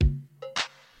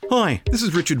Hi, this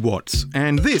is Richard Watts,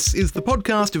 and this is the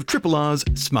podcast of Triple R's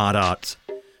Smart Arts,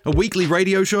 a weekly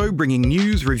radio show bringing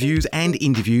news, reviews and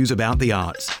interviews about the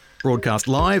arts. Broadcast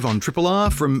live on Triple R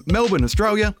from Melbourne,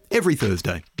 Australia, every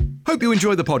Thursday. Hope you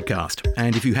enjoy the podcast,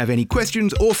 and if you have any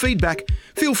questions or feedback,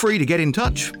 feel free to get in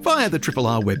touch via the Triple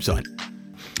R website.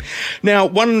 Now,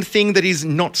 one thing that is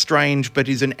not strange but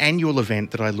is an annual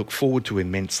event that I look forward to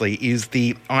immensely is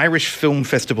the Irish Film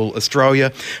Festival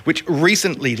Australia, which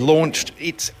recently launched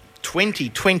its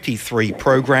 2023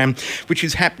 program, which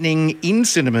is happening in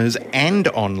cinemas and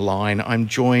online. I'm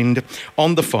joined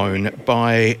on the phone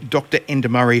by Dr.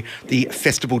 Enda, the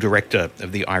Festival Director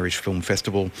of the Irish Film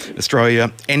Festival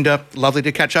Australia. Enda, lovely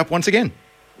to catch up once again.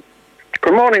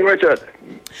 Good morning, Richard.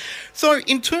 So,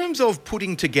 in terms of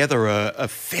putting together a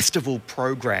festival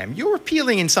program, you're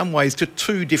appealing in some ways to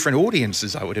two different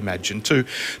audiences, I would imagine, to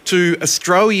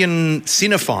Australian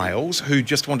cinephiles who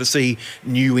just want to see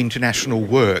new international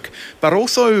work, but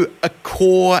also a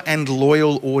core and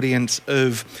loyal audience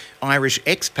of Irish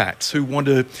expats who want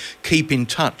to keep in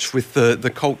touch with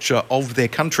the culture of their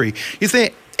country. Is there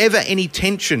ever any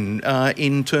tension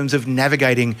in terms of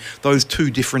navigating those two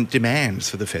different demands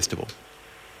for the festival?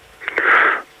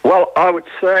 Well, I would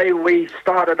say we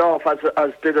started off,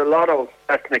 as did a lot of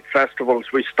ethnic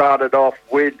festivals, we started off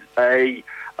with a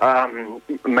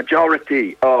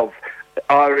majority of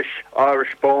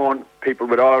Irish-born, people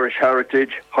with Irish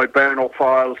heritage,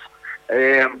 hibernophiles,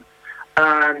 and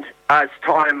as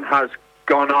time has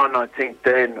gone on, I think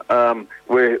then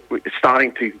we're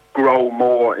starting to grow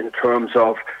more in terms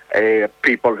of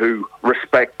people who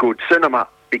respect good cinema,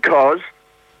 because,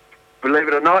 believe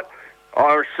it or not,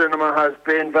 Irish cinema has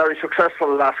been very successful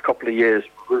the last couple of years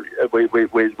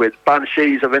with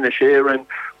Banshees of Inisherin,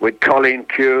 with Colleen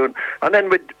Kuhn, and then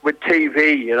with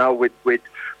TV, you know, with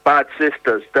Bad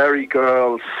Sisters, Derry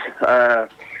Girls,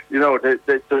 you know,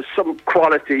 there's some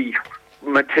quality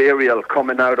material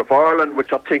coming out of Ireland,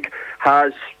 which I think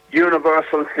has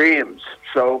universal themes.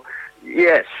 So,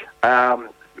 yes,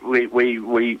 we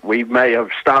may have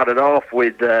started off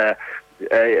with a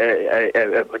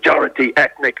majority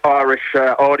ethnic Irish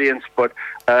audience, but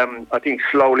I think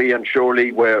slowly and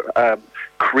surely we're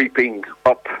creeping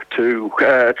up to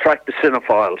attract the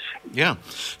cinephiles. Yeah.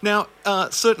 Now,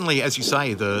 certainly, as you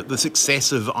say, the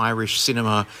success of Irish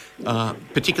cinema,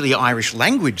 particularly Irish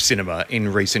language cinema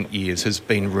in recent years, has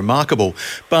been remarkable.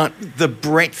 But the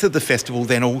breadth of the festival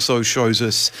then also shows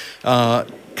us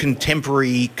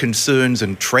contemporary concerns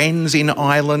and trends in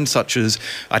Ireland, such as,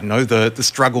 I don't know, the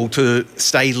struggle to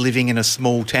stay living in a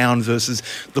small town versus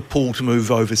the pull to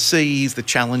move overseas, the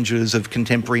challenges of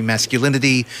contemporary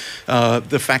masculinity,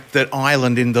 the fact that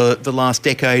Ireland in the last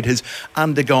decade has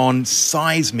undergone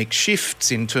seismic shifts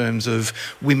in terms of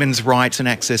women's rights and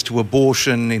access to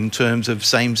abortion, in terms of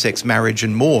same-sex marriage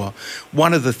and more.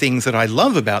 One of the things that I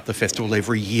love about the festival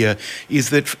every year is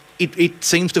that it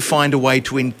seems to find a way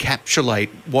to encapsulate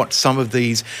what some of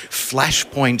these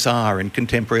flashpoints are in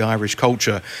contemporary Irish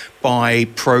culture by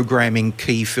programming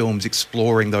key films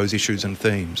exploring those issues and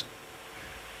themes.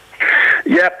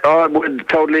 Yep, I would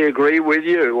totally agree with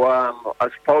you. I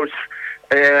suppose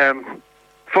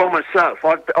for myself,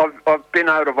 I've been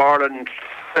out of Ireland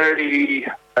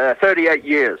 38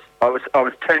 years. I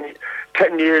was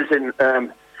 10 years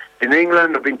in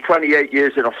England. I've been 28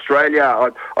 years in Australia.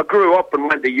 I grew up and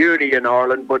went to uni in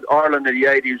Ireland, but Ireland in the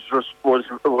 80s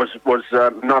was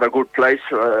not a good place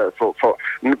for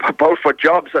both for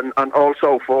jobs and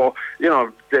also for, you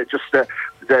know,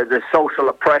 the social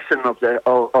oppression of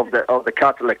the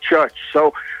Catholic Church.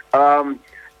 So I'm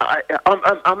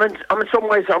in some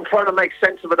ways I'm trying to make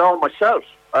sense of it all myself.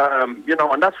 You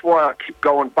know, and that's why I keep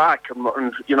going back,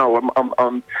 and you know,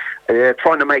 I'm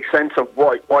trying to make sense of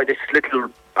why this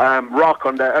little rock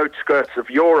on the outskirts of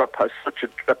Europe has such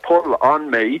a pull on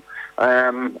me,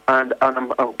 and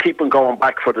I'm keeping going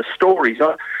back for the stories.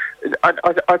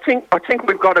 I think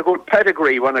we've got a good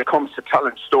pedigree when it comes to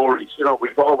telling stories. You know,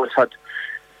 we've always had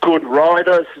good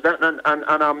writers, and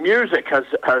our music has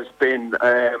been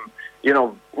you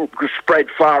know, spread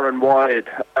far and wide.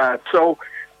 So.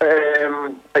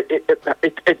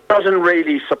 It doesn't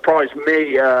really surprise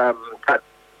me that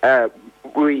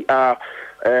we are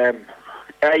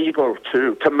able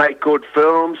to make good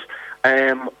films.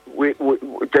 There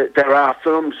are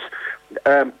films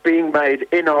being made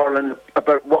in Ireland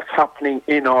about what's happening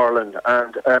in Ireland,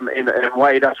 and in a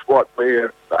way that's what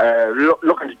we're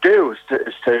looking to do is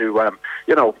to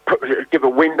you know, give a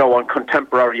window on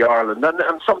contemporary Ireland,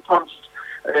 and sometimes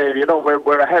you know,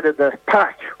 we're ahead of the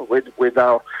pack with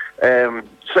our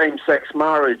same-sex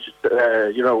marriage.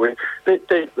 You know,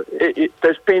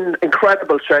 there's been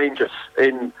incredible changes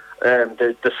in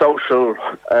the social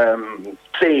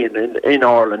scene in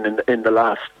Ireland in the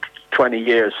last 20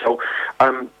 years. So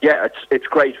it's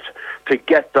great to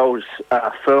get those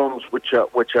films which are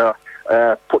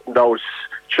putting those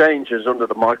changes under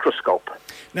the microscope.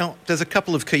 Now, there's a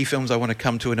couple of key films I want to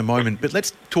come to in a moment, but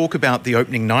let's talk about the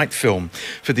opening night film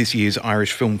for this year's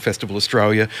Irish Film Festival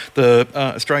Australia, the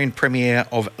Australian premiere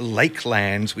of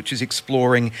Lakelands, which is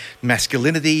exploring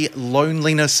masculinity,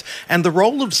 loneliness, and the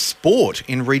role of sport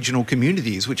in regional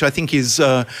communities, which I think is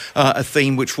a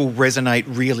theme which will resonate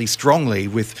really strongly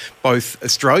with both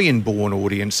Australian-born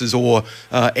audiences or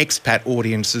expat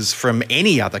audiences from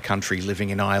any other country living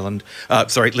in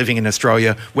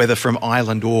Australia, whether from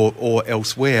Ireland or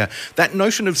elsewhere. That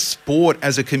notion of sport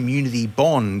as a community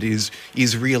bond is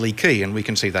really key, and we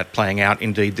can see that playing out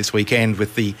indeed this weekend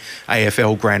with the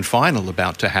AFL Grand Final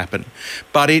about to happen.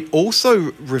 But it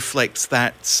also reflects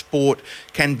that sport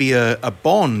can be a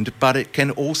bond, but it can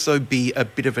also be a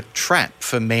bit of a trap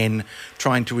for men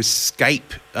trying to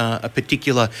escape a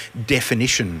particular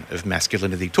definition of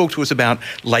masculinity. Talk to us about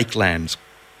Lakelands.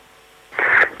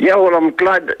 Yeah, well, I'm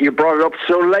glad that you brought it up.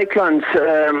 So Lakelands,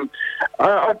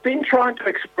 I've been trying to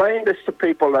explain this to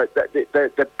people, that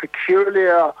the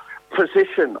peculiar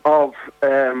position of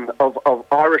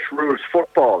Irish rules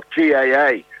football,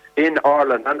 GAA, in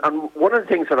Ireland, and one of the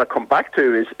things that I come back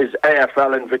to is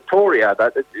AFL in Victoria.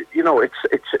 That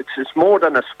it's more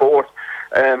than a sport.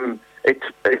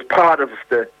 It's part of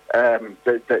the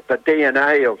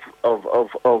DNA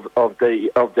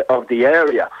of the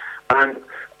area, and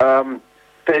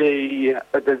the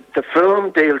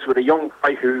film deals with a young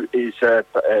guy who is a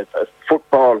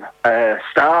football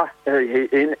star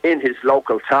in his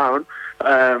local town,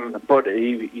 but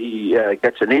he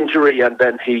gets an injury, and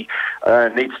then he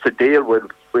needs to deal with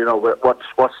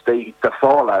what's the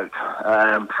fallout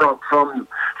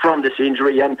from this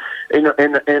injury. And in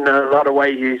a lot of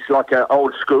ways, he's like an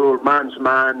old school man's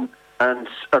man, and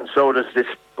so does this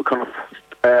kind of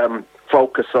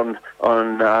focus on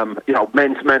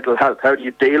men's mental health. How do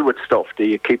you deal with stuff? Do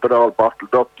you keep it all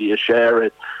bottled up? Do you share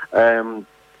it? And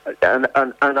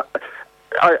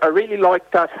I really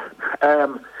like that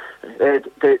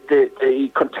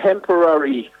the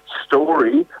contemporary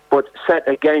story, but set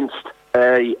against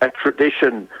a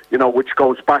tradition, which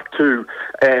goes back to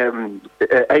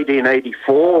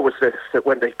 1884 was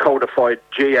when they codified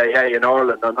GAA in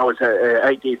Ireland. I know it's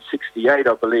 1868,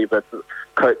 I believe, it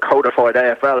codified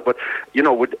AFL. But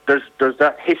there's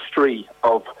that history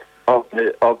of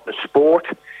the sport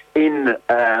in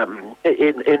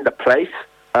the place,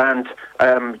 and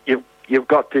you've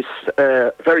got this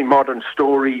very modern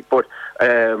story, but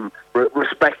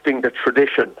respecting the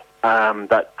tradition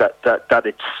that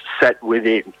it's set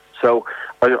within. So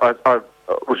I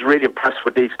was really impressed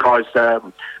with these guys.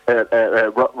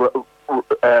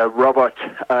 Robert,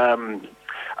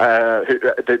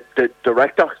 the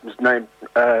director, his name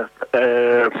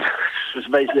is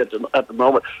amazing at the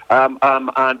moment, and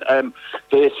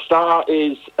the star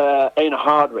is Éanna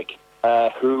Hardwick,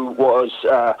 who was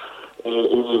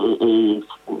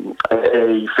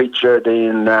featured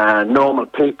in Normal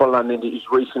People, and he's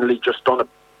recently just done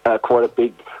quite a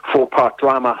big 4-part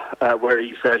drama where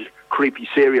he's a creepy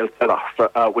serial killer,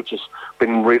 which has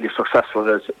been really successful.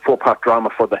 There's a 4-part drama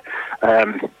for the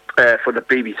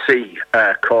BBC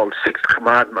called Sixth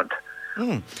Commandment.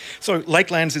 So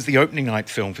Lakelands is the opening night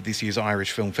film for this year's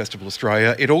Irish Film Festival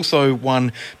Australia. It also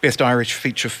won Best Irish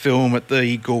Feature Film at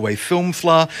the Galway Film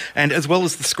Fleadh, and as well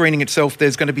as the screening itself,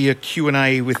 there's going to be a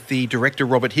Q&A with the director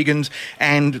Robert Higgins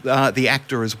and the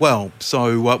actor as well,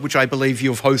 so which I believe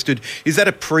you've hosted. Is that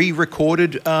a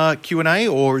pre-recorded Q&A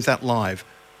or is that live?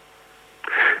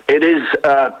 It is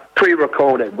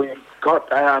pre-recorded. We've got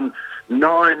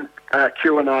 9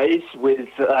 Q&As with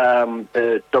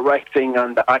the directing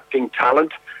and the acting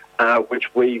talent,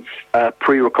 which we've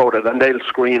pre-recorded, and they'll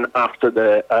screen after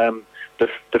the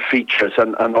features,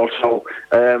 and also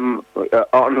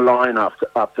online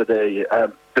after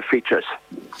the features.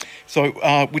 So,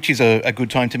 which is a good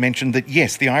time to mention that,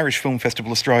 yes, the Irish Film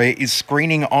Festival Australia is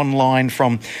screening online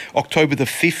from October the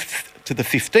 5th to the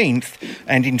 15th,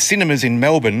 and in cinemas in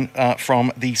Melbourne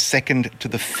from the 2nd to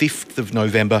the 5th of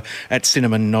November at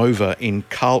Cinema Nova in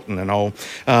Carlton. And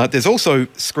there's also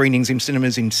screenings in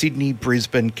cinemas in Sydney,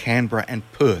 Brisbane, Canberra and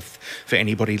Perth for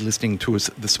anybody listening to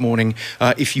us this morning.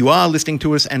 If you are listening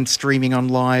to us and streaming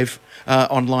online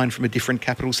from a different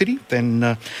capital city,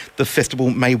 then the festival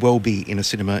may well be in a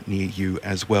cinema near you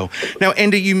as well. Now,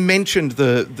 Enda, you mentioned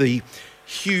the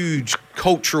huge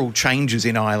cultural changes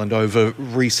in Ireland over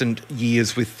recent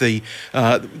years with the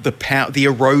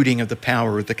eroding of the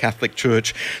power of the Catholic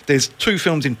Church. There's two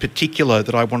films in particular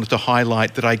that I wanted to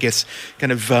highlight that I guess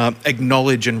kind of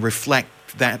acknowledge and reflect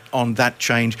on that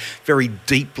change very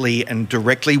deeply and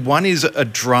directly. One is a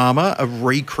drama, a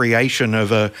recreation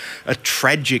of a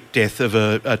tragic death of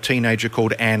a teenager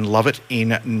called Anne Lovett in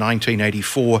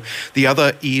 1984. The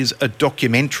other is a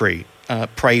documentary,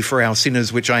 Pray for Our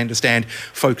Sinners, which I understand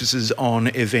focuses on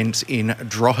events in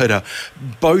Drogheda.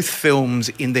 Both films,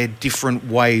 in their different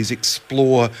ways,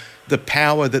 explore the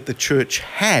power that the church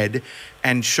had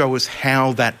and show us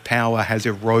how that power has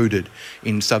eroded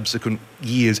in subsequent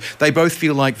years. They both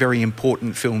feel like very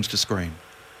important films to screen.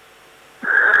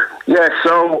 Yeah,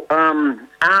 so Anne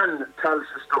tells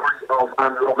the story of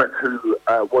Anne Lovett, who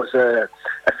was a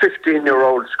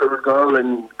 15-year-old schoolgirl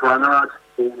in Granard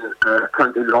in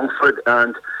County Longford,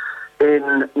 and in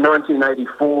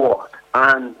 1984,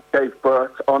 Anne gave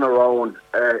birth on her own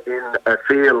in a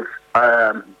field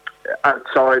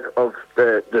outside of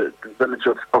the village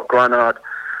of Granard.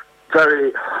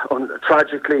 Very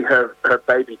tragically, her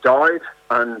baby died,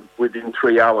 and within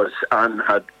 3 hours, Anne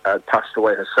had passed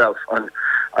away herself. And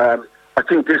I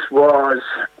think this was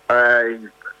a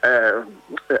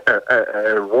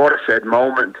watershed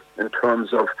moment in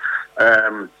terms of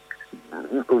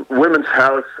women's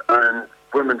health and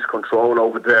women's control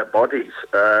over their bodies.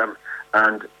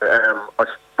 And I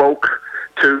spoke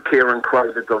to Kieran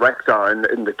Crowe, the director,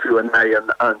 in the Q&A,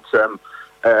 and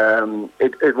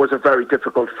it was a very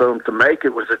difficult film to make.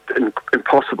 It was an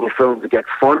impossible film to get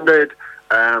funded,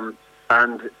 and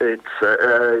it's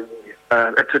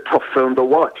a tough film to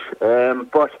watch.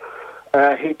 But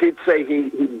he did say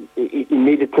he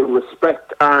needed to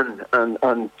respect Anne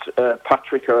and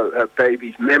Patrick, her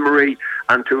baby's memory,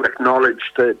 and to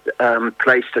acknowledge the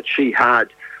place that she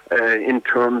had in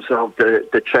terms of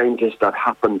the changes that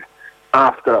happened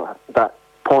after that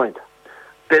point.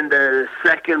 Then the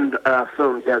second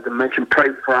film, to mention Pray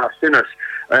for Our Sinners.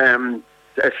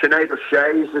 Sinead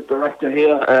O'Shea is the director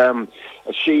here.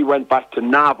 She went back to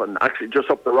Navan, actually just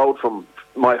up the road from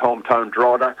my hometown,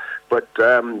 Drogheda. But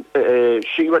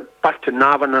she went back to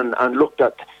Navan and looked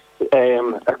at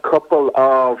a couple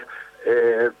of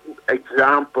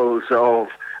examples of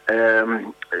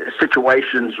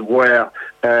situations where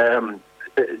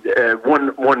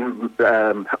one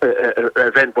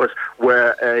event was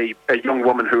where a young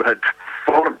woman who had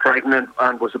fallen pregnant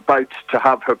and was about to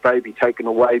have her baby taken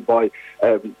away by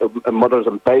a mother's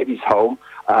and baby's home,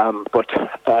 but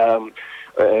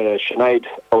Sinead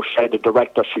O'Shea, the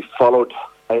director, she followed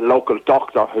a local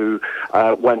doctor who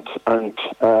went and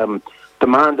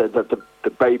demanded that the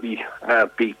baby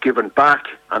be given back,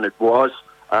 and it was.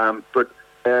 But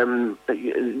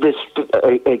this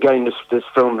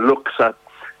film looks at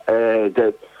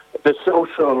the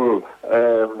social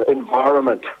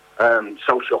environment,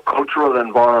 socio-cultural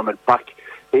environment back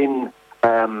in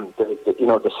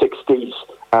the 60s,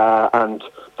 and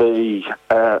the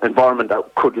environment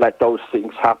that could let those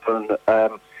things happen,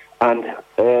 and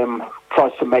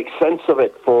tries to make sense of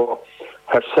it for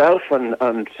herself and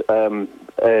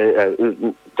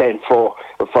then for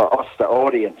us, the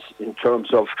audience, in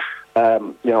terms of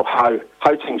how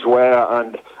things were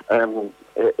and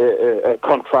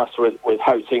contrast with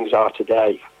how things are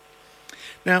today.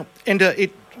 Now, Enda,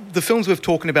 the films we've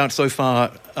talking about so far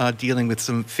are dealing with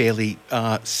some fairly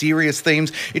serious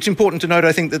themes. It's important to note,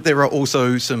 I think, that there are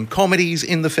also some comedies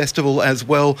in the festival as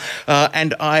well.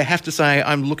 And I have to say,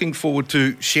 I'm looking forward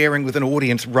to sharing with an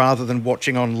audience rather than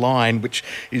watching online, which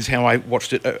is how I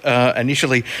watched it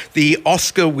initially, the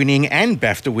Oscar-winning and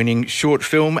BAFTA-winning short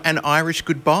film An Irish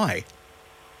Goodbye.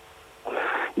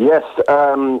 Yes,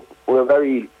 we're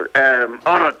very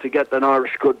honoured to get An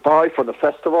Irish Goodbye for the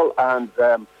festival, and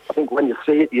I think when you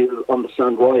see it, you'll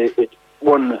understand why it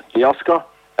won the Oscar.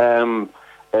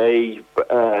 A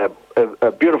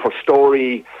beautiful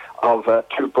story of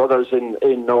two brothers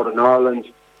in Northern Ireland,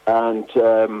 and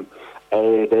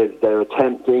they're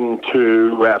attempting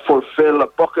to fulfil a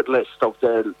bucket list of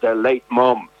their late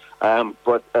mum.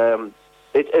 But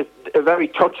it's a very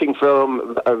touching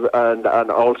film, and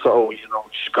also,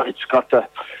 it's got the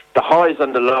highs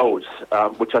and the lows,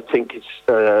 which I think is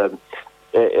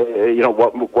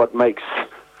what makes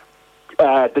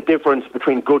the difference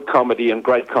between good comedy and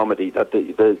great comedy. That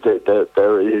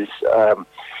there is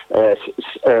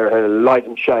light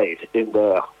and shade in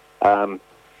there.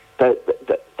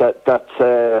 That's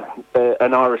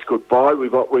An Irish Goodbye.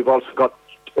 We've also got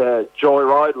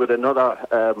Joyride with another.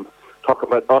 Talking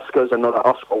about Oscars, another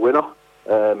Oscar winner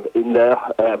in there,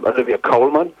 Olivia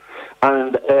Colman.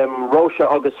 and Rocha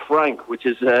August Frank, which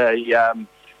is a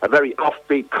very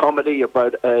offbeat comedy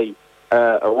about a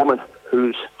woman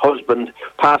whose husband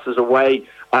passes away,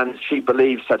 and she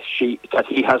believes that he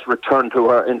has returned to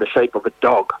her in the shape of a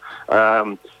dog,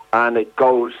 and it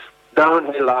goes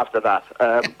downhill after that.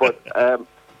 But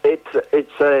it's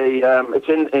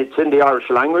in the Irish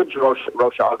language,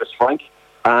 Rocha August Frank,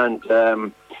 and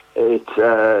it's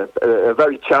a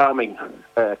very charming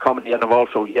comedy. And I've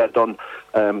also done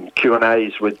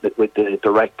Q&As with the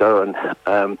director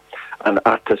and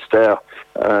artists there.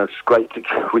 It's great.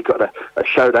 We got a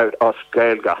shout out Os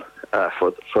Gaelga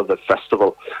for the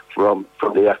festival from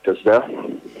the actors there.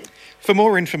 For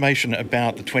more information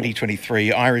about the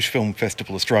 2023 Irish Film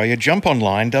Festival Australia, jump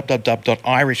online,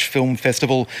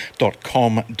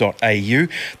 www.irishfilmfestival.com.au.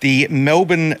 The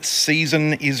Melbourne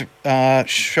season is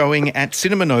showing at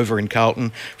Cinema Nova in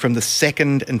Carlton from the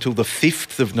 2nd until the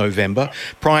 5th of November.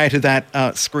 Prior to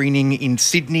that, screening in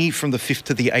Sydney from the 5th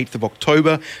to the 8th of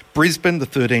October, Brisbane the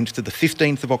 13th to the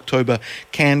 15th of October,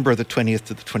 Canberra the 20th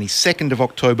to the 22nd of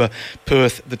October,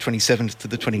 Perth the 27th to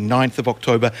the 29th of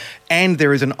October, and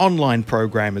there is an online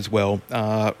program as well,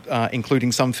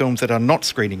 including some films that are not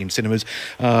screening in cinemas,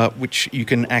 which you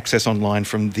can access online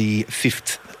from the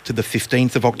 5th to the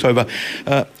 15th of October.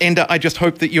 Enda, I just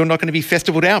hope that you're not going to be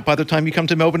festivaled out by the time you come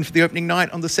to Melbourne for the opening night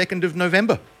on the 2nd of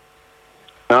November.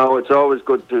 No, it's always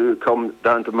good to come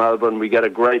down to Melbourne. We get a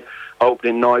great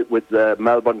opening night with the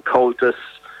Melbourne Cultus,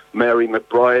 Mary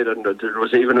McBride, and there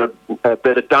was even a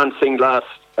bit of dancing last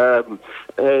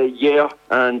year,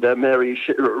 and Mary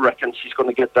reckons she's going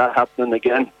to get that happening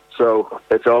again. So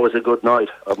it's always a good night.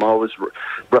 I'm always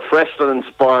refreshed and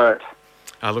inspired.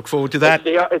 I look forward to that.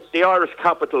 It's the Irish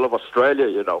capital of Australia,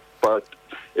 you know, but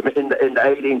in the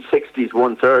 1860s,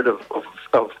 1/3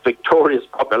 of Victoria's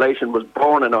population was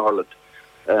born in Ireland.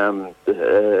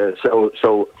 So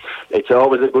it's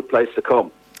always a good place to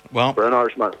come for an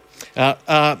Irishman.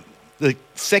 The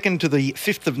 2nd to the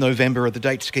 5th of November are the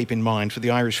dates to keep in mind for the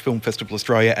Irish Film Festival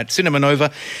Australia at Cinema Nova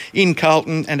in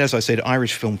Carlton, and as I said,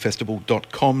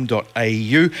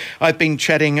 irishfilmfestival.com.au. I've been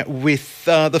chatting with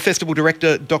the festival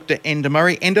director, Dr. Enda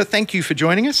Murray. Enda, thank you for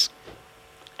joining us.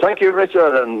 Thank you,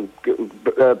 Richard, and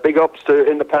big ups to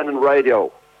independent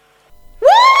radio.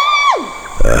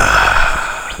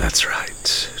 That's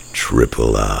right.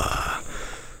 Triple R.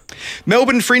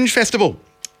 Melbourne Fringe Festival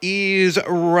is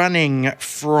running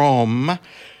from,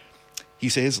 he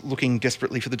says, looking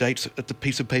desperately for the dates at the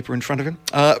piece of paper in front of him,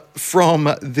 from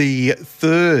the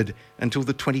 3rd until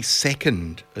the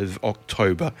 22nd of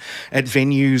October at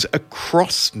venues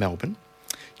across Melbourne.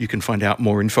 You can find out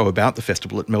more info about the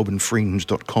festival at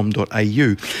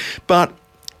melbournefringe.com.au. But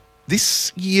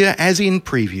this year, as in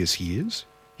previous years,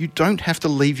 you don't have to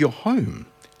leave your home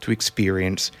to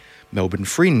experience Melbourne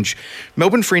Fringe.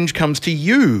 Melbourne Fringe comes to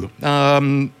you.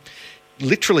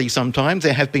 Literally sometimes.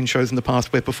 There have been shows in the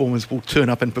past where performers will turn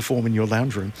up and perform in your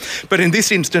lounge room. But in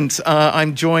this instance,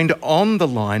 I'm joined on the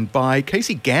line by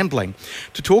Kasey Gambling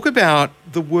to talk about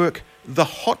the work The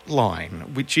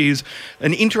Hotline, which is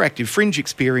an interactive fringe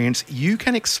experience you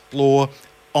can explore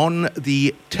on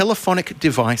the telephonic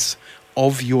device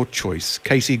of your choice.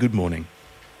 Kasey, good morning.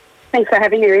 Thanks for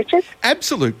having me, Richard.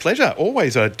 Absolute pleasure.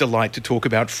 Always a delight to talk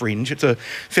about Fringe. It's a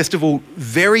festival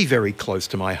very, very close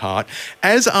to my heart,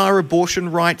 as are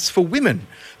abortion rights for women.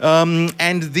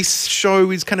 And this show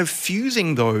is kind of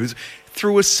fusing those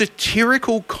through a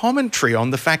satirical commentary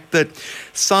on the fact that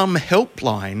some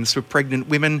helplines for pregnant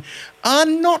women are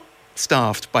not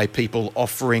staffed by people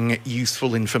offering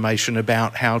useful information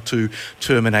about how to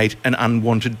terminate an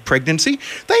unwanted pregnancy.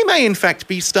 They may in fact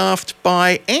be staffed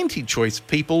by anti-choice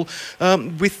people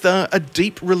with a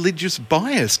deep religious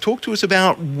bias. Talk to us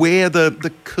about where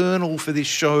the kernel for this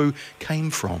show came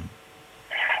from.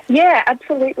 Yeah,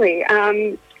 absolutely.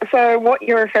 So what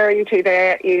you're referring to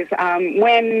there is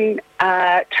when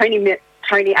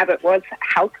Tony Abbott was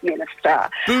health minister.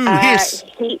 Boo, hiss.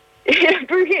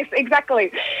 Boo, hiss,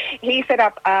 exactly. He set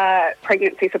up a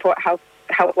pregnancy support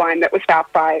helpline that was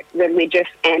staffed by religious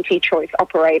anti-choice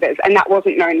operators, and that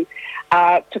wasn't known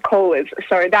to callers.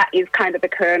 So that is kind of the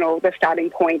kernel, the starting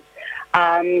point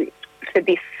for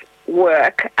this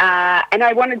work. And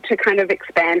I wanted to kind of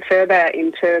expand further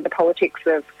into the politics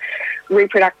of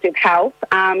reproductive health.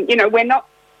 We're not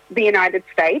the United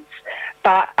States,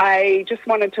 but I just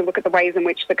wanted to look at the ways in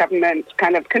which the government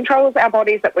kind of controls our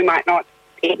bodies that we might not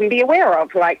even be aware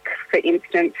of. Like, for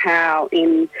instance, how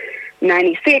in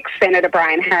 96, Senator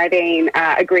Brian Harradine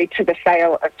agreed to the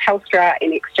sale of Telstra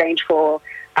in exchange for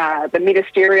the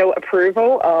ministerial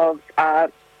approval of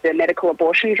the medical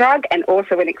abortion drug, and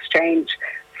also in exchange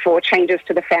for changes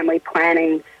to the family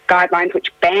planning guidelines which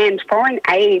banned foreign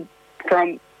aid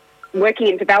from working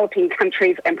in developing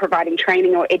countries and providing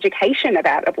training or education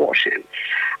about abortion.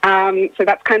 So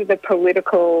that's kind of the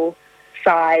political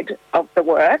side of the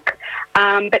work.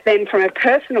 But then from a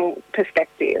personal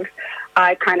perspective,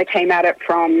 I kind of came at it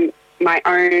from my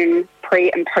own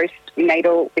pre- and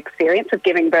postnatal experience of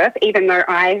giving birth. Even though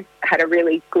I had a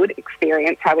really good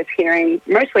experience, I was hearing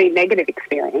mostly negative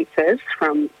experiences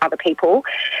from other people.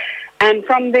 And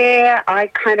from there, I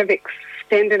kind of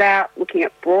extended out looking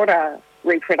at broader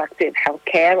reproductive health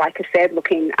care, like I said,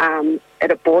 looking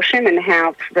at abortion and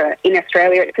how in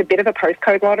Australia it's a bit of a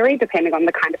postcode lottery depending on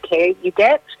the kind of care you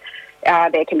get.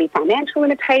 There can be financial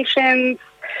limitations.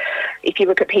 If you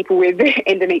look at people with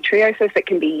endometriosis, it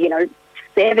can be,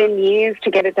 7 years to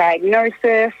get a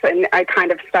diagnosis. And I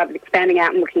kind of started expanding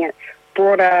out and looking at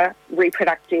broader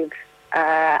reproductive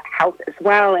health as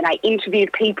well. And I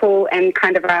interviewed people and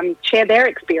kind of shared their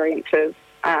experiences,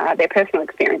 their personal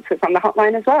experiences on the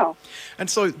hotline as well. And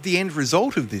so the end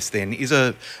result of this then is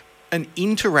an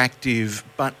interactive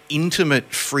but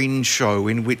intimate fringe show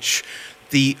in which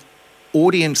the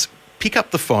audience pick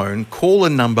up the phone, call a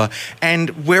number,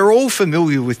 and we're all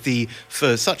familiar with the,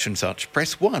 for such and such,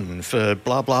 press 1, for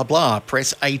blah, blah, blah,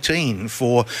 press 18,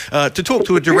 for to talk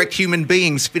to a direct human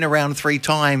being, spin around 3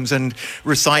 times and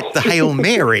recite the Hail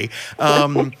Mary.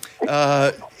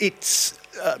 It's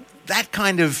that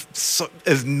kind of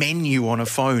menu on a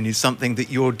phone is something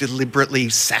that you're deliberately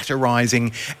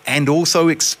satirising and also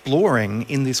exploring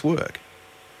in this work.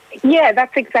 Yeah,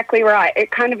 that's exactly right. It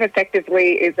kind of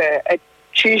effectively is a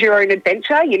choose your own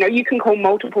adventure. You can call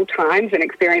multiple times and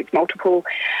experience multiple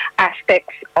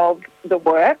aspects of the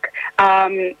work.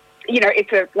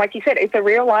 It's like you said, it's a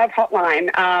real live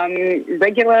hotline,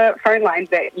 regular phone lines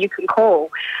that you can call.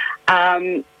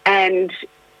 And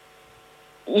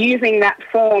using that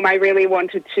form, I really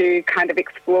wanted to kind of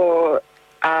explore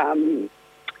the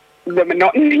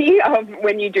monotony of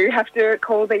when you do have to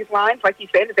call these lines, like you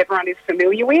said, as everyone is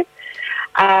familiar with.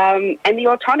 And the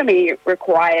autonomy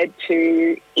required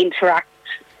to interact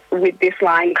with this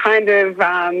line, kind of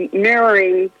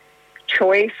mirroring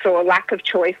choice or lack of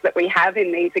choice that we have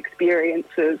in these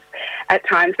experiences at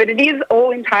times. But it is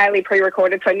all entirely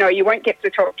pre-recorded, so no, you won't get to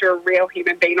talk to a real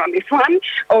human being on this one,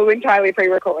 all entirely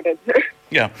pre-recorded.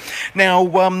 Yeah.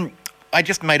 Now, I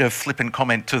just made a flippant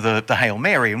comment to the Hail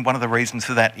Mary, and one of the reasons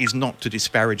for that is not to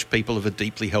disparage people of a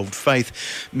deeply held faith.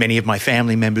 Many of my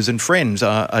family members and friends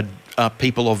are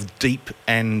people of deep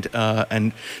and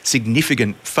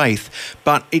significant faith.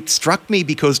 But it struck me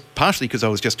partially because I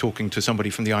was just talking to somebody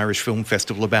from the Irish Film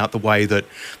Festival about the way that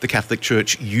the Catholic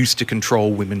Church used to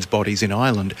control women's bodies in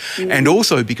Ireland, and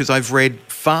also because I've read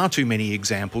far too many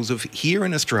examples of here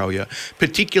in Australia,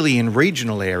 particularly in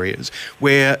regional areas,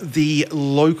 where the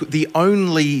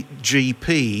only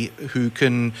GP who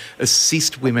can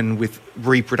assist women with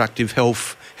reproductive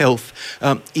health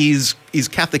is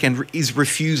Catholic and is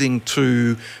refusing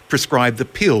to prescribe the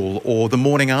pill or the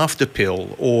morning after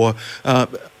pill or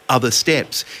other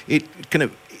steps.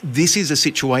 This is a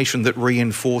situation that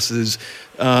reinforces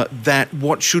that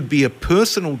what should be a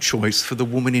personal choice for the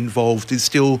woman involved is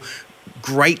still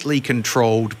greatly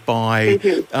controlled by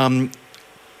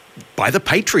the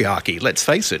patriarchy, let's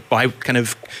face it, by kind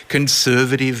of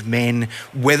conservative men,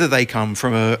 whether they come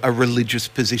from a religious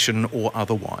position or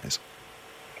otherwise.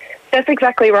 That's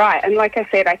exactly right. And like I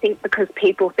said, I think because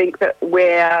people think that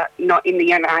we're not in the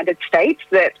United States,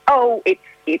 that,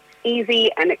 it's easy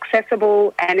and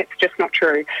accessible, and it's just not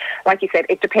true. Like you said,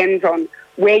 it depends on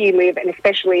where you live, and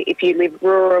especially if you live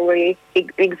rurally,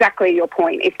 exactly your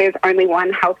point. If there's only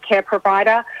one healthcare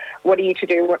provider, what are you to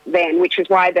do then? Which is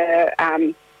why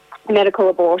the medical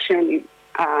abortion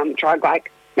drug like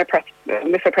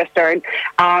mifepristone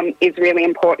is really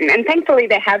important. And thankfully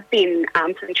there have been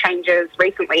some changes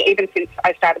recently. Even since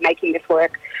I started making this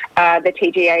work, the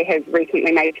TGA has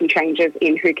recently made some changes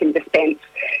in who can dispense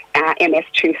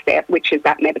MS2-step, which is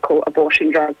that medical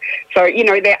abortion drug. So,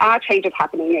 there are changes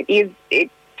happening. It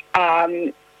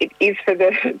is for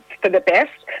the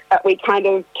best, but we kind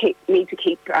of need to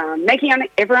keep making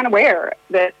everyone aware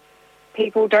that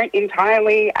people don't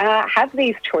entirely have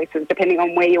these choices depending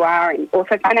on where you are and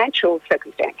also financial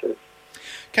circumstances.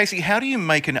 Kasey, how do you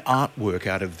make an artwork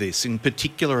out of this, in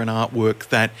particular an artwork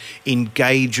that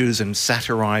engages and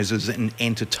satirises and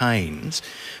entertains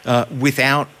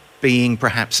without being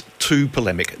perhaps too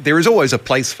polemic. There is always a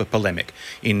place for polemic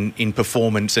in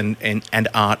performance and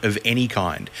art of any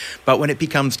kind. But when it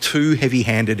becomes too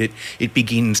heavy-handed, it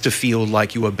begins to feel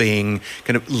like you are being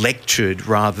kind of lectured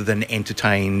rather than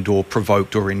entertained or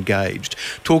provoked or engaged.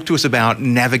 Talk to us about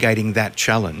navigating that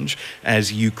challenge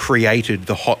as you created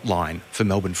the Hotline for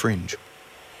Melbourne Fringe.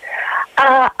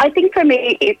 I think for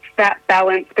me, it's that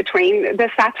balance between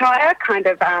the satire, kind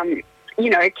of,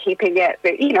 keeping it,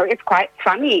 it's quite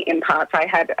funny in parts. I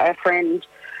had a friend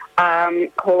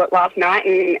call it last night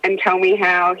and tell me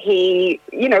how he,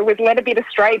 was led a bit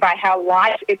astray by how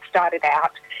light it started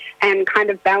out, and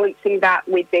kind of balancing that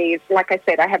with these, like I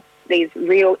said, I have these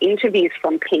real interviews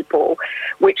from people,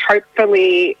 which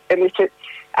hopefully elicits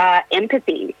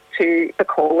empathy to the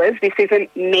callers. This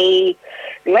isn't me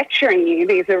lecturing you.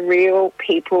 These are real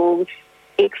people's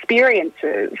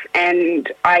experiences.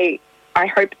 And I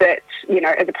hope that,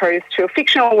 as opposed to a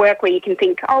fictional work where you can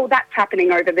think, oh, that's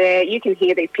happening over there, you can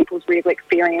hear these people's real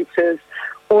experiences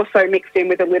also mixed in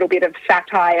with a little bit of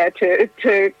satire to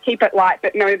keep it light,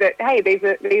 but know that, hey, they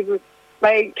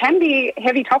can be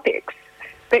heavy topics.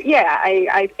 But yeah,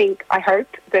 I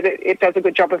hope that it does a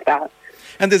good job of that.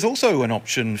 And there's also an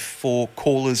option for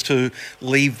callers to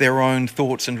leave their own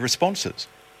thoughts and responses.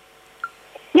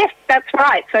 Yes, that's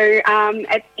right. So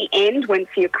at the end, once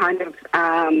you kind of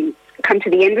come to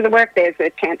the end of the work, there's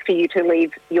a chance for you to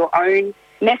leave your own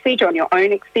message on your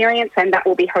own experience, and that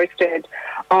will be hosted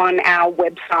on our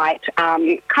website.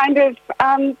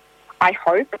 I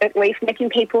hope, at least, making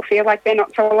people feel like they're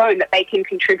not so alone, that they can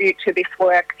contribute to this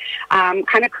work,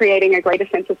 kind of creating a greater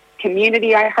sense of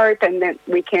community, I hope, and that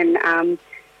we can, a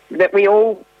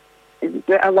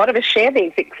lot of us share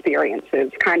these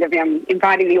experiences, kind of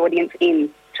inviting the audience in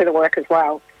to the work as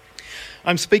well.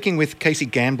 I'm speaking with Kasey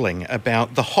Gambling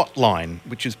about the Hotline,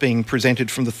 which is being presented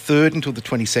from the 3rd until the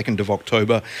 22nd of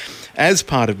October as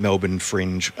part of Melbourne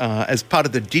Fringe, as part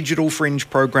of the Digital Fringe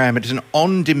program. It is an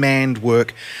on-demand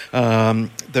work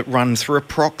that runs for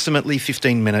approximately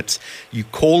 15 minutes. You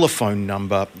call a phone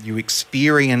number, you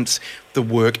experience the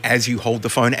work as you hold the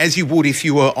phone, as you would if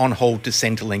you were on hold to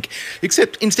Centrelink,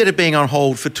 except instead of being on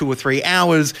hold for 2 or 3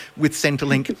 hours with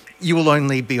Centrelink, you will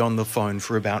only be on the phone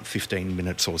for about 15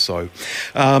 minutes or so.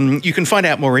 You can find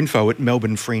out more info at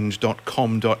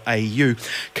melbournefringe.com.au.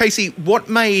 Kasey, what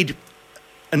made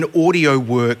an audio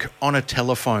work on a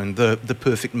telephone the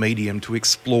perfect medium to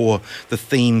explore the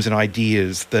themes and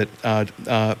ideas that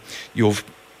you've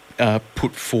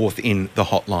put forth in the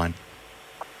Hotline?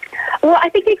 Well, I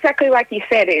think exactly like you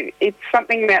said, it's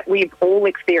something that we've all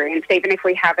experienced, even if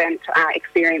we haven't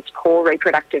experienced core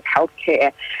reproductive health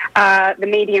care. The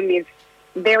medium is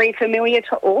very familiar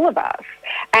to all of us,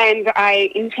 and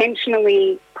I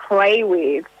intentionally play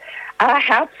with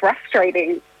how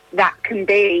frustrating that can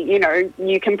be.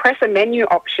 You can press a menu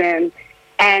option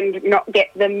and not get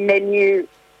the menu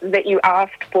that you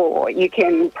asked for. You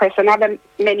can press another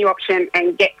menu option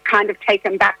and get kind of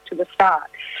taken back to the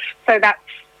start. So that's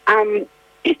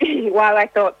while I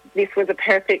thought this was a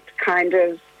perfect kind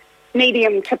of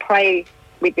medium to play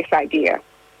with this idea.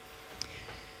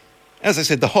 As I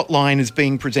said, the Hotline is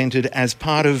being presented as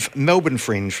part of Melbourne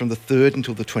Fringe from the 3rd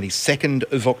until the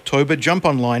 22nd of October. Jump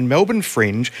online,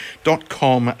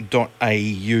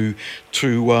 melbournefringe.com.au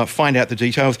to find out the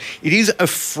details. It is a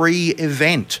free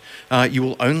event. You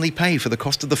will only pay for the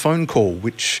cost of the phone call,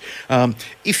 which,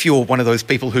 if you're one of those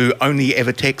people who only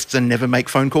ever texts and never make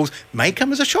phone calls, may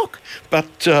come as a shock.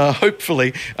 But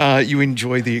hopefully you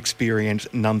enjoy the experience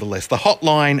nonetheless. The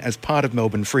Hotline as part of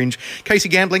Melbourne Fringe.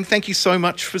 Kasey Gambling, thank you so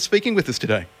much for speaking with us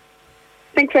today.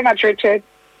 Thanks so much, Richard.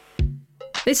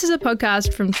 This is a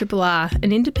podcast from Triple R,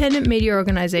 an independent media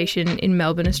organisation in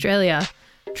Melbourne, Australia.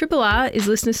 Triple R is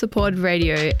listener-supported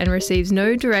radio and receives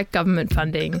no direct government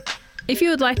funding. If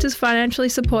you would like to financially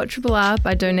support Triple R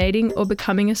by donating or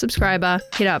becoming a subscriber,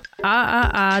 hit up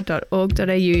rrr.org.au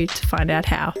to find out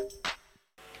how.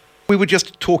 We were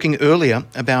just talking earlier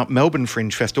about Melbourne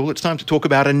Fringe Festival. It's time to talk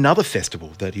about another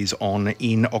festival that is on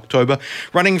in October,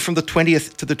 running from the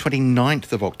 20th to the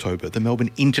 29th of October. The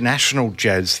Melbourne International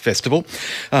Jazz Festival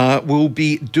will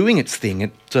be doing its thing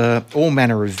at all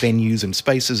manner of venues and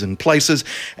spaces and places.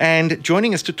 And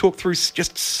joining us to talk through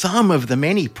just some of the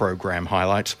many program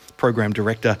highlights, Program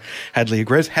Director Hadley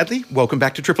Agrez. Hadley, welcome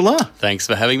back to Triple R. Thanks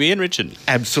for having me in, Richard.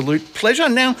 Absolute pleasure.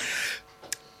 Now,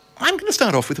 I'm going to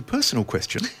start off with a personal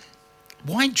question.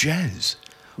 Why jazz?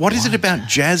 What is it about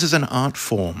jazz as an art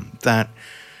form that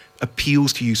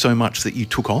appeals to you so much that you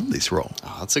took on this role?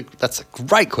 Oh, that's a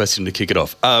great question to kick it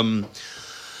off. Why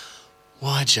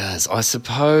jazz? I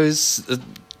suppose a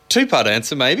two-part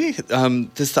answer maybe.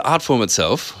 There's the art form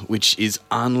itself, which is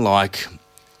unlike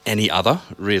any other,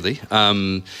 really.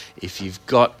 If you've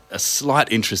got a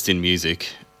slight interest in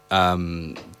music,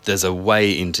 there's a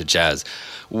way into jazz,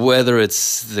 whether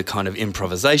it's the kind of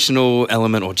improvisational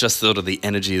element or just sort of the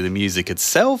energy of the music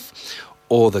itself,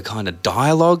 or the kind of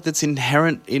dialogue that's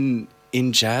inherent in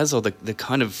jazz, or the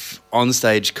kind of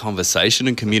onstage conversation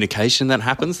and communication that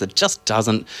happens that just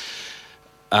doesn't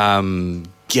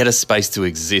get a space to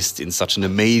exist in such an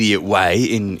immediate way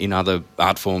in other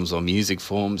art forms or music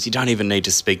forms. You don't even need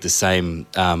to speak the same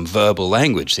verbal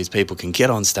language. These people can get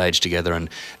on stage together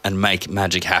and make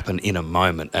magic happen in a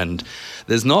moment. And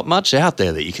there's not much out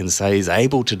there that you can say is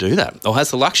able to do that or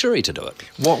has the luxury to do it.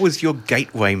 What was your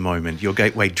gateway moment, your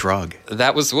gateway drug?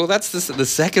 That's the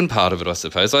second part of it, I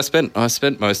suppose. I spent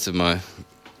most of my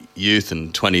youth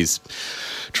and 20s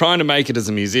trying to make it as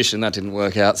a musician. That didn't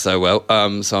work out so well.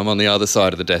 So I'm on the other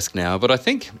side of the desk now. But I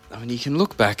mean, you can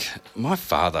look back. My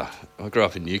father, I grew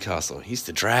up in Newcastle. He used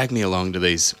to drag me along to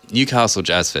these Newcastle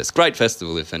Jazz Fest. Great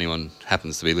festival if anyone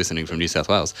happens to be listening from New South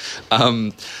Wales.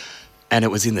 And it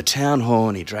was in the town hall,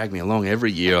 and he dragged me along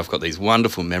every year. I've got these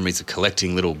wonderful memories of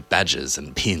collecting little badges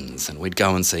and pins, and we'd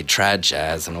go and see trad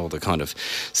jazz and all the kind of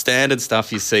standard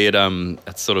stuff you see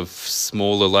at sort of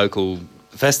smaller local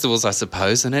festivals, I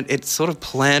suppose, and it sort of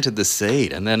planted the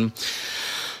seed. And then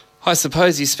I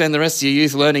suppose you spend the rest of your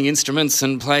youth learning instruments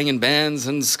and playing in bands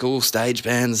and school stage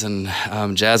bands and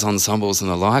jazz ensembles and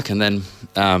the like. And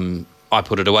then I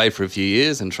put it away for a few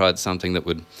years and tried something that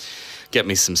would get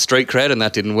me some street cred, and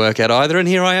that didn't work out either. And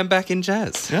here I am back in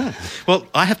jazz. Yeah. Well,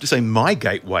 I have to say my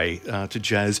gateway to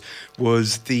jazz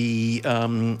was the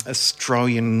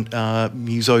Australian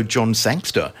muso John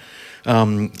Sangster.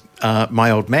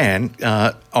 My old man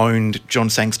owned John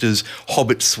Sangster's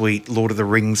Hobbit suite, Lord of the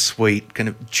Rings suite, kind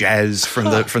of jazz from the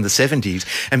 70s.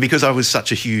 And because I was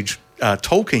such a huge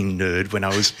Tolkien nerd when I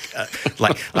was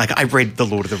like I read The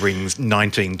Lord of the Rings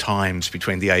 19 times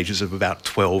between the ages of about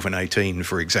 12 and 18,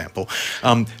 for example.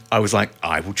 I was like,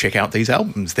 I will check out these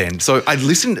albums then. So I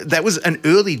listened. That was an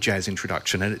early jazz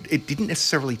introduction, and it didn't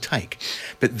necessarily take.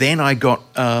 But then I got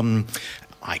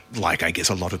I guess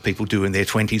a lot of people do in their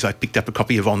 20s, I picked up a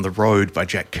copy of On the Road by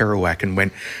Jack Kerouac and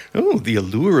went, oh, the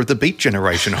allure of the beat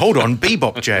generation. Hold on,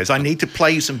 bebop jazz. I need to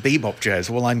play some bebop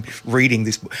jazz while I'm reading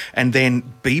this. And then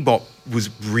bebop was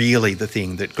really the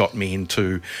thing that got me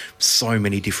into so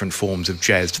many different forms of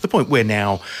jazz, to the point where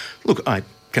now, look,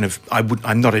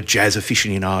 I'm not a jazz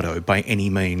aficionado by any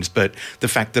means, but the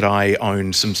fact that I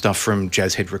own some stuff from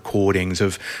Jazz Head recordings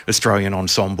of Australian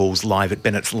ensembles live at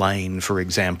Bennett's Lane, for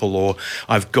example, or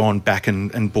I've gone back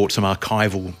and bought some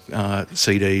archival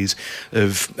CDs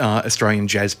of Australian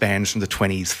jazz bands from the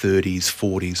 20s, 30s,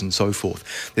 40s and so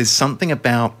forth. There's something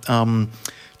about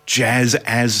jazz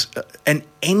as an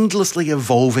endlessly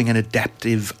evolving and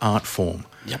adaptive art form.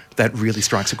 Yep. That really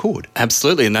strikes a chord.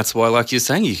 Absolutely, and that's why, like you're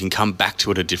saying, you can come back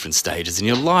to it at different stages in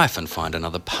your life and find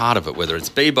another part of it, whether it's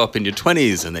bebop in your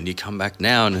 20s and then you come back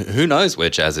now, and who knows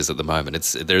where jazz is at the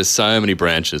moment. There are so many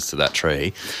branches to that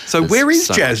tree. So where is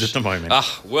jazz at the moment?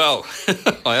 Well,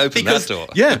 I opened that door.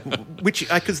 Yeah,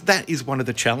 because that is one of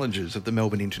the challenges of the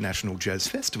Melbourne International Jazz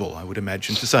Festival, I would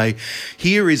imagine, to say,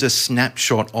 here is a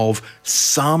snapshot of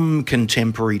some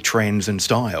contemporary trends and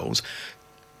styles.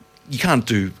 You can't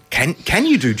do... Can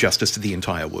you do justice to the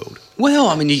entire world? Well,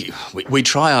 I mean, we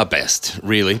try our best,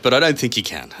 really, but I don't think you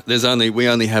can. We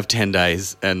only have 10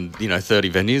 days and,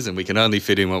 30 venues, and we can only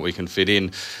fit in what we can fit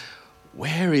in.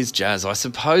 Where is jazz? I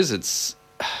suppose it's...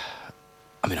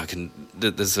 I mean, I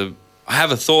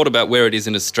have a thought about where it is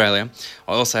in Australia.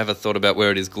 I also have a thought about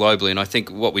where it is globally, and I think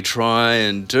what we try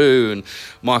and do, and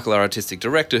Michael, our artistic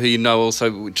director, who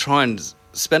also, we try and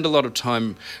spend a lot of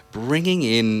time bringing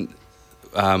in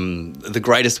the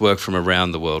greatest work from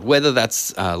around the world, whether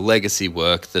that's legacy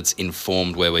work that's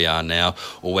informed where we are now,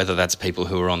 or whether that's people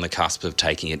who are on the cusp of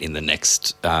taking it in the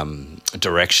next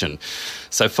direction.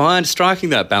 So striking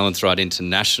that balance right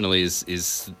internationally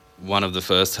is one of the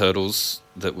first hurdles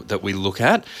that we look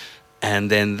at,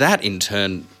 and then that in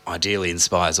turn ideally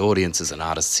inspires audiences and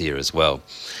artists here as well.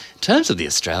 In terms of the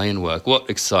Australian work, what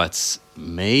excites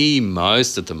me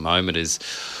most at the moment is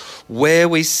where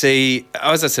we see,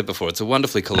 as I said before, it's a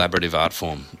wonderfully collaborative art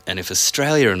form. And if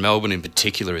Australia and Melbourne in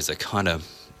particular is a kind of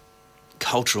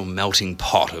cultural melting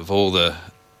pot of all the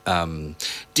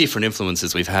different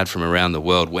influences we've had from around the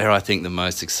world, where I think the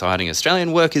most exciting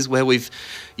Australian work is where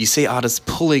you see artists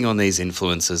pulling on these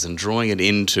influences and drawing it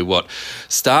into what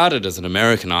started as an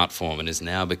American art form and is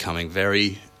now becoming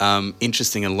very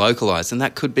interesting and localised. And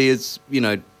that could be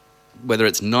whether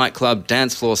it's nightclub,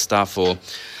 dance floor stuff, or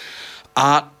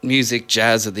art, music,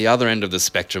 jazz at the other end of the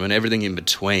spectrum and everything in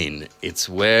between. It's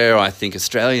where I think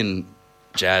Australian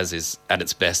jazz is at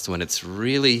its best when it's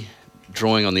really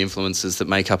drawing on the influences that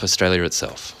make up Australia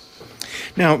itself.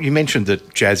 Now, you mentioned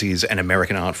that jazz is an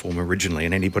American art form originally,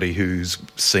 and anybody who's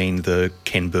seen the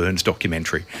Ken Burns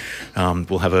documentary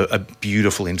will have a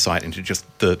beautiful insight into just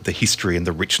the history and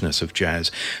the richness of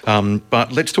jazz.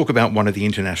 But let's talk about one of the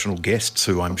international guests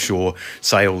who I'm sure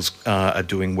sales are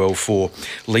doing well for,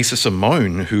 Lisa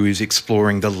Simone, who is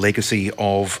exploring the legacy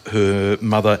of her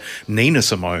mother, Nina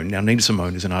Simone. Now, Nina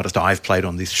Simone is an artist I've played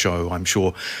on this show. I'm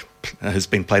sure has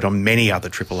been played on many other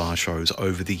Triple R shows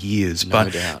over the years. No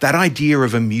but doubt. That idea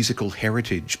of a musical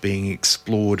heritage being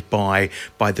explored by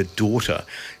the daughter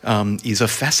is a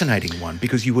fascinating one,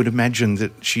 because you would imagine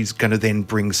that she's going to then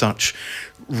bring such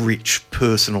rich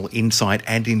personal insight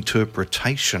and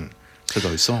interpretation to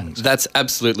those songs. That's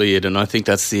absolutely it, and I think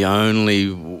that's the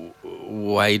only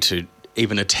way to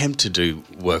even attempt to do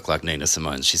work like Nina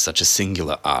Simone. She's such a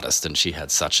singular artist, and she had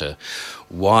such a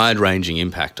wide-ranging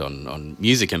impact on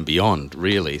music and beyond,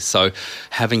 really. So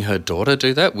having her daughter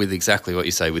do that with exactly what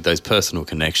you say, with those personal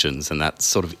connections and that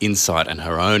sort of insight and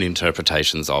her own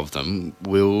interpretations of them,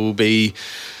 will be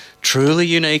truly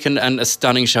unique and a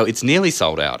stunning show. It's nearly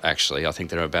sold out, actually. I think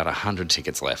there are about 100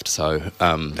 tickets left. So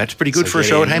that's pretty good for a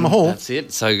show at Hamer Hall. That's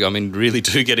it. So, I mean, really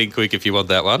do get in quick if you want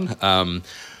that one.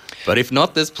 But if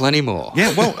not, there's plenty more.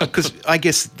 Yeah, well, because I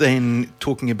guess then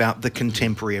talking about the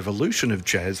contemporary evolution of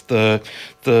jazz, the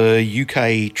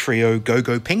UK trio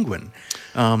Go-Go Penguin,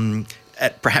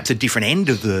 at perhaps a different end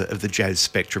of the jazz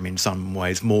spectrum in some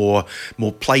ways, more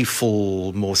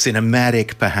playful, more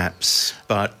cinematic perhaps,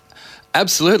 but...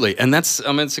 Absolutely, and it's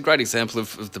a great example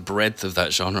of the breadth of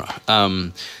that genre.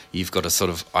 You've got a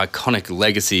sort of iconic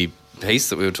legacy piece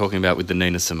that we were talking about with the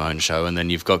Nina Simone show, and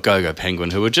then you've got Go-Go Penguin,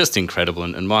 who are just incredible,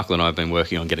 and Michael and I have been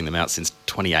working on getting them out since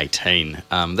 2018.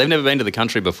 They've never been to the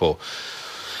country before,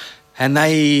 and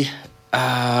they,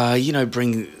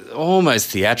 bring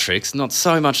almost theatrics, not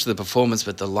so much to the performance,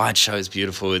 but the light show is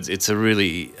beautiful. It's a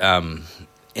really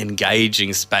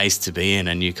engaging space to be in,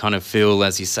 and you kind of feel,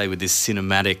 as you say, with this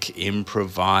cinematic,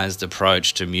 improvised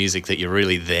approach to music, that you're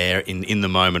really there in the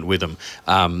moment with them.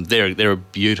 They're a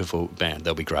beautiful band.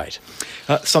 They'll be great.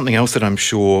 Something else that I'm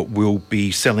sure will be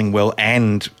selling well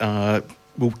and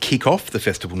will kick off the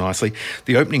festival nicely,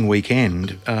 the opening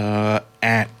weekend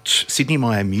at Sydney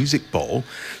Myer Music Bowl.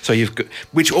 So you've got,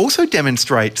 which also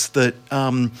demonstrates that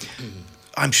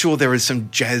I'm sure there are some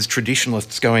jazz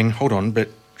traditionalists going, hold on, but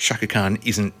Chaka Khan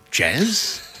isn't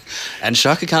jazz? And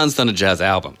Chaka Khan's done a jazz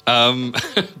album,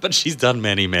 but she's done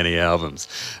many, many albums,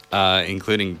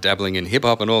 including dabbling in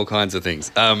hip-hop and all kinds of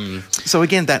things. So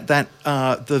again, that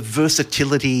the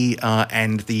versatility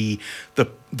and the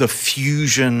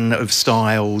fusion of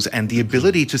styles and the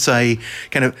ability to say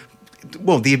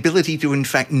the ability to in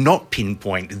fact not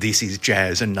pinpoint this is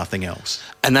jazz and nothing else.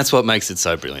 And that's what makes it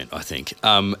so brilliant, I think.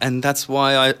 And that's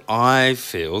why I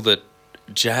feel that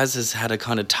jazz has had a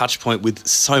kind of touch point with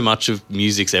so much of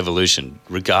music's evolution,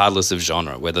 regardless of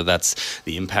genre, whether that's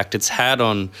the impact it's had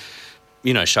on,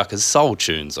 Chaka's soul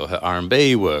tunes or her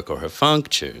R&B work or her funk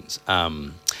tunes.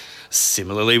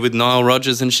 Similarly with Nile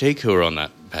Rodgers and Chic, who are on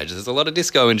that page. There's a lot of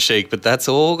disco in Chic, but that's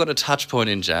all got a touch point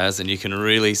in jazz, and you can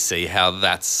really see how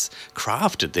that's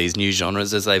crafted these new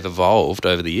genres as they've evolved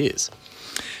over the years.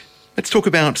 Let's talk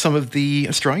about some of the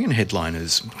Australian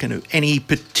headliners. Any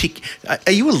particular...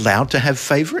 Are you allowed to have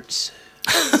favourites?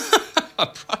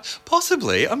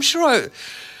 Possibly. I'm sure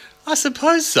I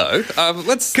suppose so.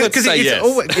 Let's say yes.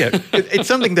 It's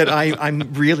something that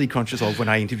I'm really conscious of when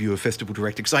I interview a festival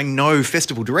director, because I know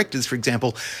festival directors, for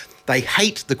example, they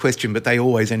hate the question, but they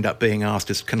always end up being asked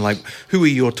as who are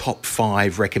your top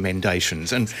 5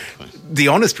 recommendations? And the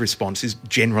honest response is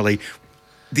generally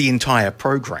the entire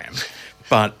program.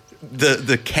 But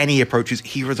the canny approach is,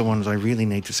 here are the ones I really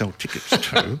need to sell tickets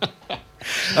to.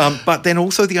 But then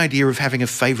also the idea of having a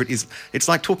favourite it's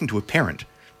like talking to a parent.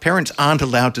 Parents aren't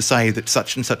allowed to say that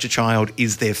such and such a child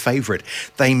is their favourite.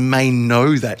 They may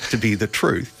know that to be the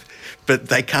truth, but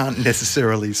they can't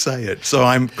necessarily say it. So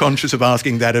I'm conscious of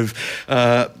asking that of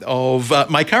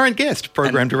my current guest,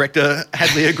 Program Director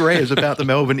Hadley Agrez, about the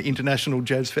Melbourne International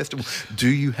Jazz Festival. Do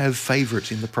you have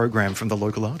favourites in the program from the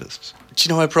local artists? Do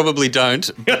you know, I probably don't,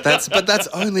 but that's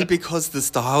only because the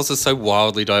styles are so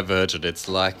wildly divergent. It's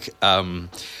like, do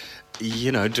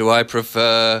I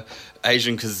prefer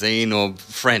Asian cuisine or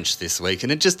French this week?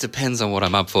 And it just depends on what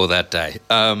I'm up for that day.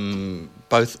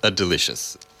 Both are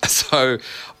delicious. So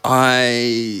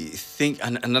I think,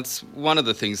 and that's one of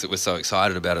the things that we're so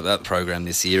excited about the program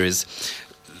this year, is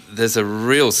there's a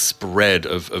real spread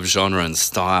of genre and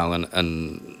style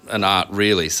and art,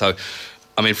 really. So,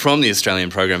 I mean, from the Australian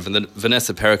program, from the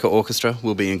Vanessa Perica Orchestra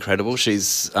will be incredible.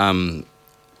 She's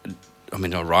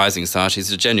a rising star.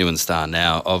 She's a genuine star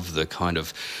now of the kind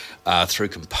of through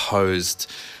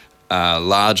composed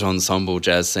large ensemble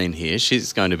jazz scene here.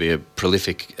 She's going to be a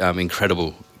prolific,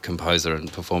 incredible composer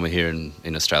and performer here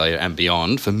in Australia and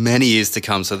beyond for many years to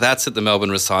come. So that's at the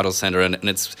Melbourne Recital Centre, and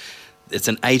it's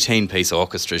an 18-piece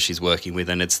orchestra she's working with,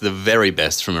 and it's the very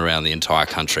best from around the entire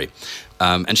country.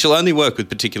 And she'll only work with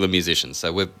particular musicians.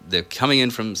 So they're coming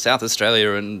in from South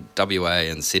Australia and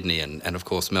WA and Sydney and of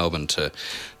course Melbourne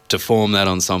to form that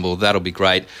ensemble. That'll be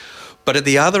great. But at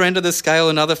the other end of the scale,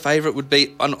 another favourite would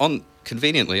be,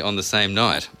 conveniently on the same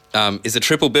night, is a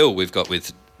triple bill we've got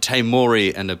with Tay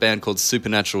Morey and a band called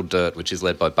Supernatural Dirt, which is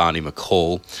led by Barney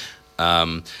McCall,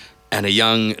 and a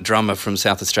young drummer from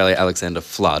South Australia, Alexander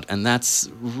Flood. And that's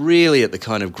really at the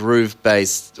kind of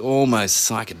groove-based, almost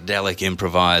psychedelic,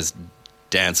 improvised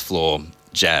dance floor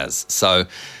jazz. So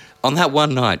on that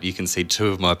one night, you can see two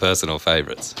of my personal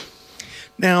favourites.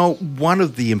 Now, one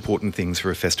of the important things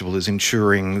for a festival is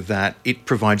ensuring that it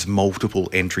provides multiple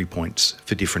entry points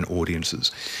for different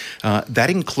audiences. That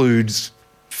includes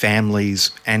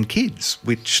families and kids,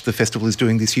 which the festival is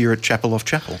doing this year at Chapel Off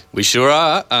Chapel. We sure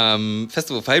are.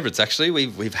 Festival favourites, actually.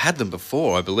 We've had them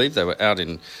before. I believe they were out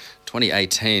in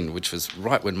 2018, which was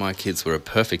right when my kids were a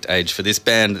perfect age for this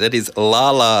band. That is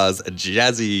Lala's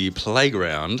Jazzy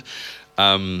Playground.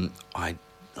 I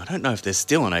don't know if they're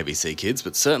still on ABC Kids,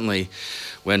 but certainly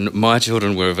when my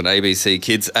children were of an ABC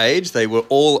Kids age, they were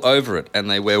all over it,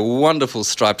 and they wear wonderful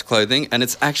striped clothing, and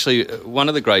it's actually one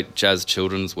of the great jazz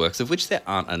children's works, of which there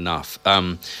aren't enough.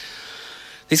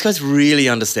 These guys really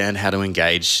understand how to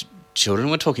engage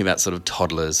children. We're talking about sort of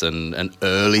toddlers and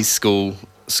early school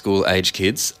age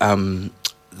kids.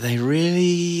 They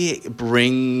really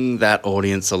bring that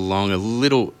audience along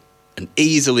an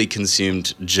easily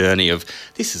consumed journey of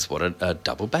this is what a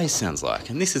double bass sounds like,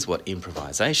 and this is what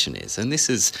improvisation is, and this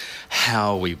is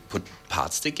how we put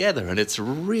parts together, and it's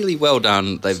really well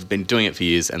done. They've been doing it for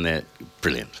years, and they're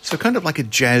brilliant. So kind of like a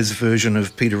jazz version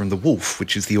of Peter and the Wolf,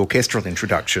 which is the orchestral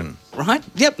introduction. Right?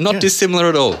 Yep, not dissimilar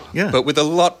at all. Yeah. But with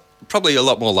probably a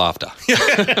lot more laughter.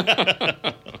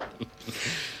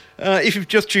 If you've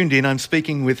just tuned in, I'm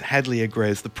speaking with Hadley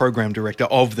Agrez, the Program Director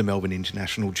of the Melbourne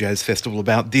International Jazz Festival,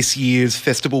 about this year's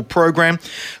festival program.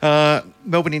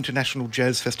 Melbourne International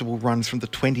Jazz Festival runs from the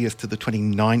 20th to the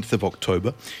 29th of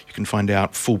October. You can find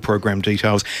out full program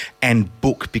details and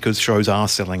book, because shows are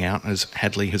selling out, as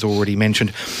Hadley has already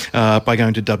mentioned, by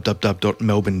going to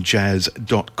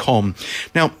www.melbournejazz.com.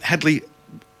 Now, Hadley,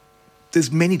 there's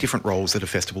many different roles that a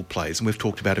festival plays, and we've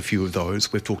talked about a few of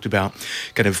those. We've talked about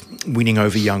kind of winning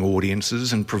over young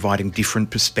audiences and providing different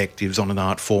perspectives on an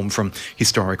art form from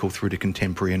historical through to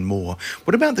contemporary and more.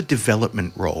 What about the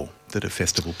development role that a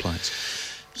festival plays?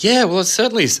 Yeah, well, it's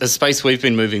certainly a space we've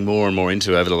been moving more and more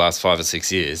into over the last 5 or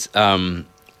 6 years.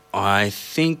 I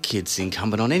think it's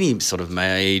incumbent on any sort of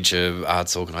major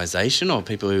arts organisation or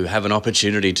people who have an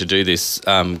opportunity to do this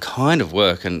kind of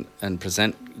work and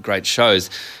present great shows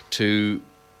to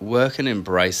work and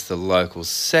embrace the local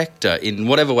sector in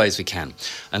whatever ways we can.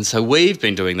 And so we've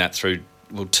been doing that through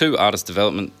 2 artist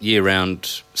development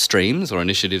year-round streams or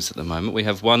initiatives at the moment. We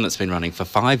have one that's been running for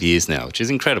 5 years now, which is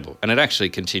incredible, and it actually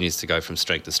continues to go from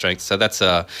strength to strength. So that's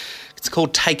it's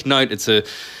called Take Note. It's a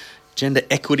gender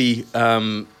equity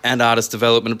and artist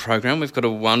development program. We've got a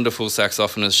wonderful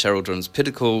saxophonist, Cheryl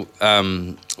Jones-Pittical,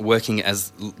 working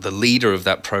as the leader of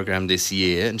that program this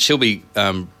year, and she'll be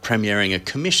premiering a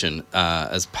commission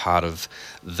as part of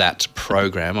that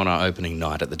program on our opening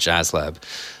night at the Jazz Lab.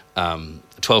 A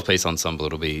 12-piece ensemble.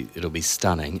 It'll be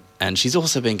stunning. And she's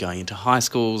also been going into high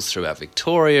schools throughout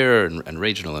Victoria and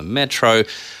regional and metro,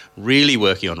 really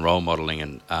working on role modelling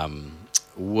and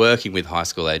working with high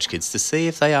school age kids to see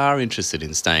if they are interested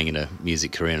in staying in a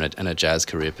music career and a jazz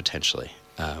career potentially.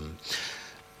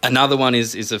 Another one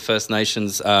is a First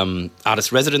Nations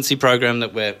artist residency program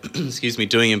that we're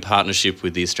doing in partnership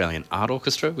with the Australian Art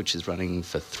Orchestra, which is running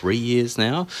for 3 years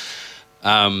now.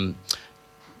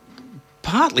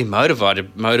 Partly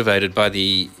motivated by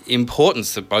the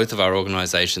importance that both of our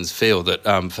organisations feel that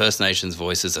First Nations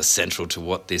voices are central to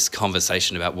what this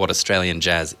conversation about what Australian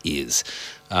jazz is.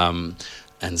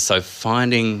 And so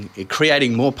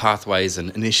creating more pathways and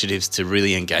initiatives to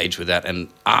really engage with that and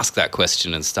ask that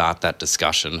question and start that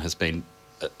discussion has been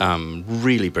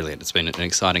really brilliant. It's been an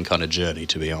exciting kind of journey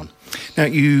to be on. Now,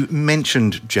 you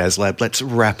mentioned Jazz Lab. Let's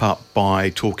wrap up by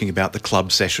talking about the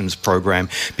Club Sessions program,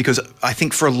 because I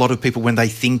think for a lot of people, when they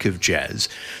think of jazz,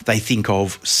 they think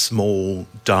of small,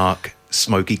 dark,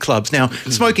 smoky clubs. Now,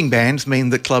 smoking bans mean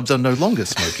that clubs are no longer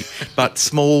smoky, but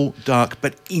small, dark,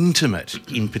 but intimate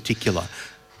in particular.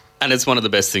 And it's one of the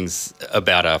best things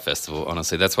about our festival,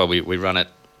 honestly. That's why we run it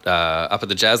up at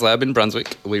the Jazz Lab in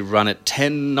Brunswick. We run it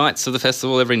 10 nights of the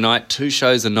festival every night, 2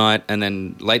 shows a night, and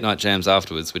then late night jams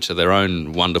afterwards, which are their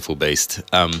own wonderful beast.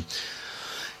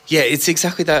 It's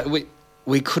exactly that.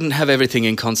 We couldn't have everything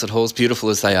in concert halls, beautiful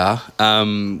as they are.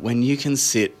 When you can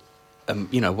sit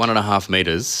 1.5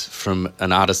 metres from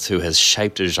an artist who has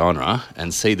shaped a genre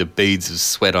and see the beads of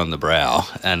sweat on the brow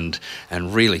and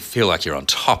really feel like you're on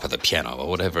top of the piano or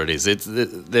whatever it is.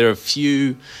 There are a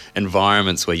few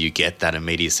environments where you get that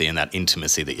immediacy and that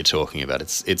intimacy that you're talking about.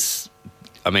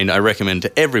 I recommend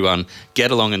to everyone,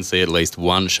 get along and see at least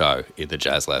one show in the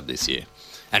Jazz Lab this year.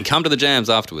 And come to the jams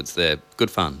afterwards. They're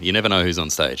good fun. You never know who's on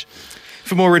stage.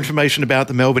 For more information about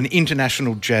the Melbourne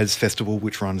International Jazz Festival,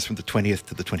 which runs from the 20th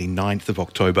to the 29th of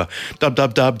October,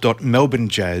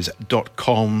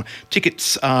 www.melbournejazz.com.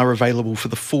 Tickets are available for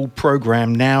the full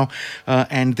program now,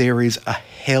 and there is a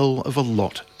hell of a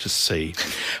lot to see.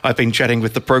 I've been chatting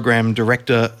with the program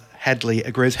director, Hadley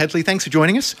Agrez. Hadley, thanks for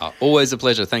joining us. Always a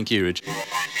pleasure. Thank you, Rich.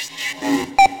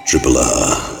 Triple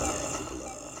R.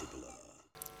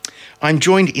 I'm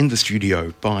joined in the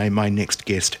studio by my next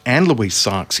guest. Anne-Louise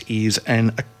Sarks is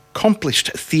an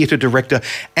accomplished theatre director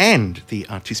and the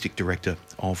artistic director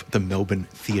of the Melbourne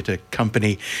Theatre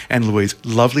Company. Anne-Louise,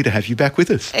 lovely to have you back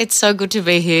with us. It's so good to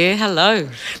be here. Hello.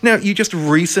 Now, you just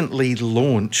recently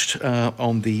launched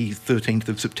on the 13th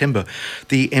of September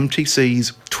the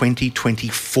MTC's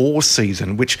 2024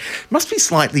 season, which must be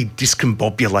slightly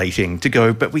discombobulating to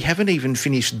go, but we haven't even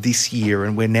finished this year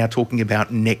and we're now talking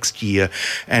about next year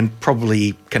and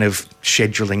probably kind of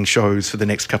scheduling shows for the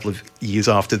next couple of years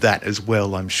after that as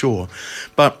well, I'm sure.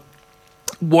 But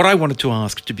what I wanted to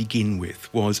ask to begin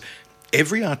with was,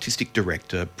 every artistic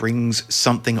director brings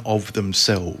something of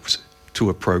themselves to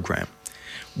a program.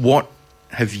 What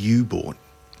have you brought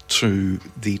to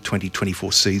the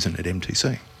 2024 season at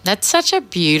MTC? That's such a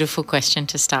beautiful question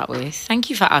to start with.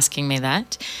 Thank you for asking me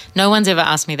that. No one's ever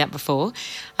asked me that before.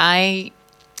 I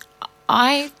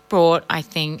brought, I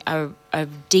think, a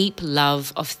deep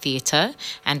love of theatre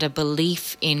and a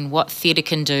belief in what theatre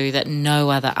can do that no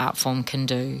other art form can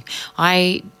do.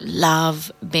 I love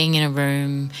being in a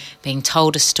room, being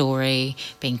told a story,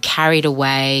 being carried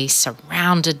away,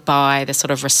 surrounded by the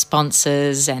sort of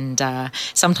responses and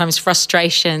sometimes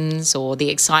frustrations or the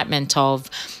excitement of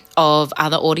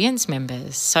other audience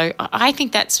members. So I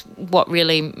think that's what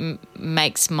really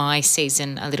makes my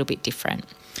season a little bit different.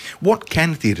 What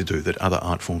can theatre do that other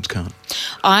art forms can't?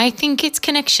 I think it's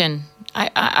connection.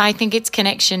 I think it's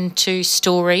connection to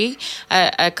story,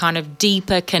 a kind of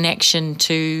deeper connection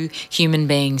to human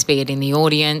beings, be it in the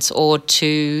audience or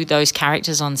to those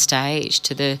characters on stage,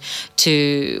 to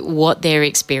what they're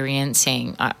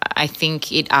experiencing. I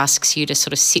think it asks you to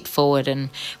sort of sit forward and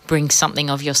bring something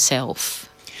of yourself.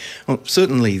 Well,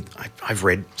 certainly I've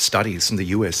read studies in the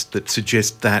US that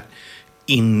suggest that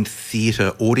in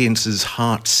theatre, audiences'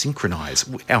 hearts synchronise.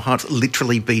 Our hearts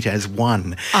literally beat as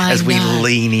one as we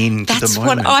lean into the moment. That's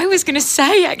what I was going to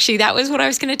say, actually. That was what I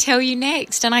was going to tell you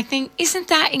next. And I think, isn't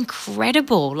that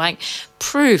incredible? Like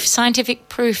proof, scientific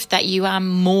proof that you are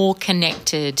more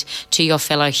connected to your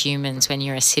fellow humans when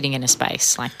you're sitting in a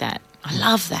space like that. I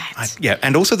love that.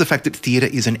 And also the fact that theatre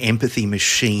is an empathy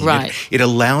machine. Right. It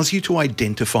allows you to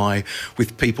identify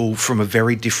with people from a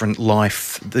very different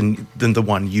life than the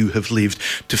one you have lived,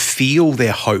 to feel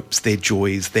their hopes, their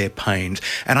joys, their pains.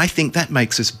 And I think that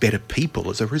makes us better people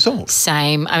as a result.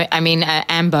 Same. I mean,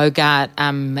 Anne Bogart,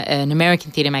 an American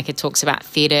theatre maker, talks about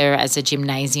theatre as a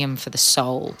gymnasium for the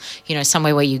soul. You know,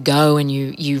 somewhere where you go and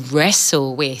you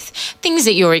wrestle with things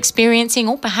that you're experiencing,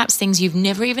 or perhaps things you've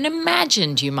never even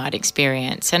imagined you might experience.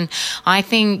 And I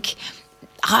think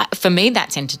for me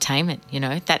that's entertainment, you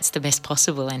know, that's the best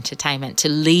possible entertainment, to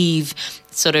leave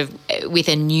sort of with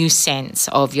a new sense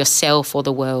of yourself or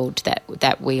the world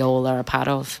that we all are a part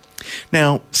of.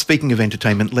 Now, speaking of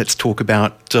entertainment, let's talk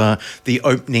about the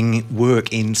opening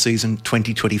work in season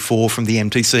 2024 from the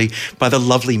MTC by the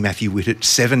lovely Matthew Whitted,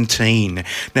 17.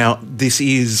 Now, this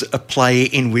is a play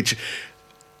in which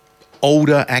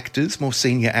older actors, more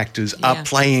senior actors, are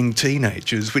playing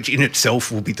teenagers, which in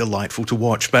itself will be delightful to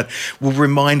watch, but will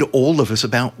remind all of us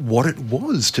about what it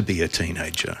was to be a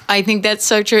teenager. I think that's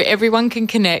so true. Everyone can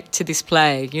connect to this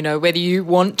play, you know, whether you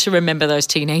want to remember those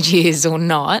teenage years or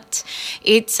not.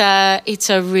 It's a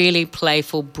really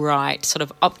playful, bright, sort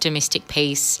of optimistic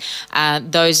piece.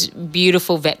 Those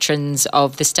beautiful veterans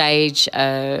of the stage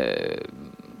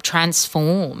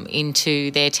transform into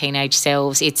their teenage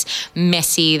selves. It's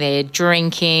messy. They're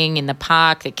drinking in the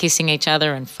park. They're kissing each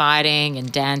other and fighting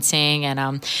and dancing,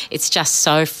 and it's just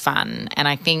so fun. And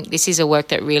I think this is a work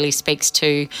that really speaks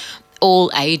to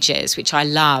all ages, which I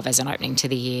love as an opening to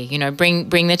the year. You know, bring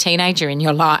the teenager in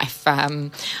your life.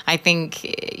 I think,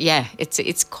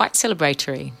 it's quite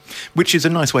celebratory. Which is a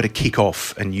nice way to kick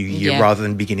off a new year rather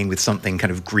than beginning with something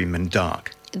kind of grim and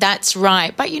dark. That's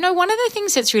right. But, you know, one of the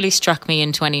things that's really struck me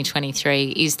in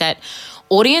 2023 is that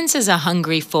audiences are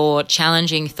hungry for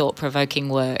challenging, thought-provoking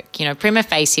work. You know, Prima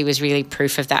Facie was really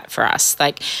proof of that for us.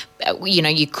 Like, you know,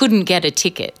 you couldn't get a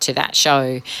ticket to that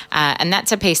show. And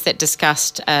that's a piece that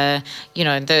discussed, you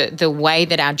know, the way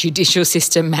that our judicial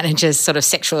system manages sort of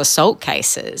sexual assault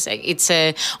cases.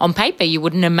 On paper, you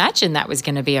wouldn't imagine that was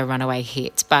going to be a runaway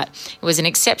hit, but it was an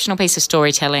exceptional piece of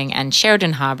storytelling. And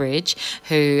Sheridan Harbridge,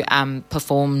 who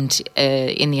performed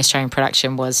in the Australian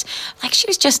production, she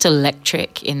was just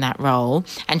electric in that role.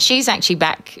 And she's actually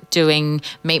back doing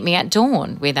Meet Me at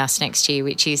Dawn with us next year,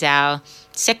 which is our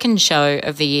second show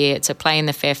of the year. It's a play in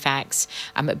the Fairfax,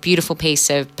 a beautiful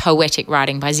piece of poetic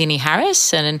writing by Zinni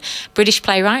Harris, and a British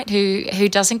playwright who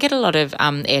doesn't get a lot of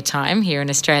airtime here in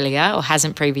Australia, or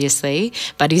hasn't previously,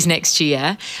 but is next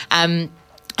year.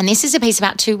 And this is a piece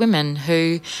about two women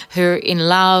who are in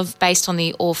love based on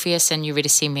the Orpheus and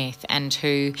Eurydice myth, and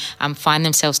who find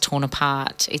themselves torn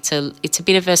apart. It's a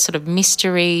bit of a sort of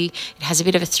mystery. It has a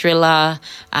bit of a thriller.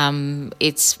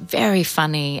 It's very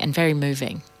funny and very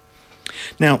moving.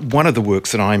 Now, one of the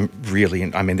works that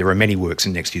there are many works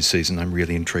in next year's season I'm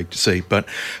really intrigued to see, but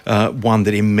one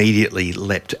that immediately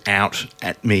leapt out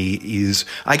at me is,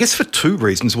 I guess for two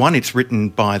reasons. One, it's written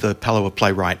by the Palawa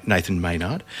playwright Nathan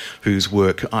Maynard, whose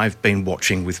work I've been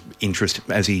watching with interest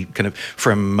as he kind of,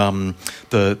 from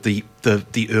the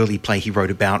early play he wrote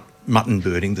about mutton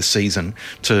birding, the season,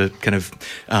 to kind of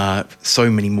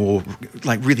so many more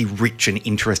like really rich and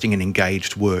interesting and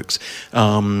engaged works.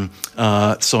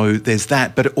 So there's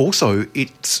that, but also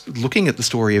it's looking at the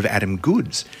story of Adam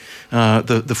Goodes,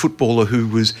 the footballer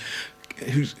whose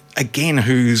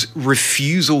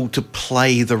refusal to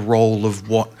play the role of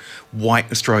what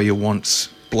white Australia wants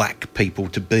black people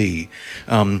to be.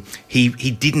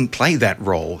 He didn't play that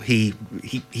role. He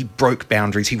broke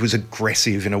boundaries. He was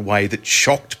aggressive in a way that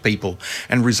shocked people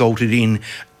and resulted in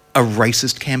a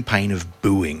racist campaign of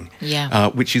booing,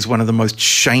 which is one of the most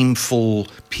shameful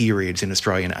periods in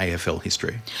Australian AFL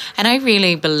history. And I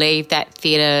really believe that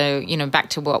theatre, you know, back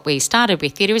to what we started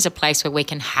with, theatre is a place where we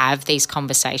can have these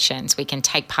conversations. We can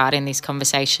take part in these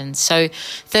conversations. So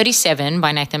 37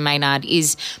 by Nathan Maynard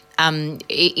is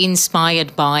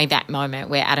inspired by that moment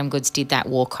where Adam Goodes did that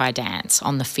war cry dance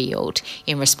on the field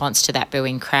in response to that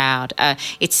booing crowd.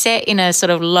 It's set in a sort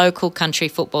of local country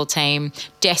football team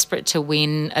desperate to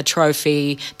win a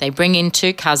trophy. They bring in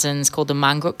two cousins called the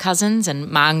Mangrook cousins, and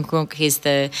Mangrook is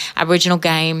the Aboriginal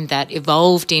game that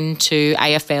evolved into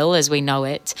AFL as we know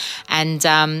it. And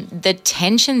the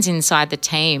tensions inside the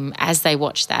team as they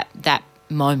watch that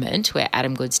moment where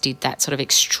Adam Goodes did that sort of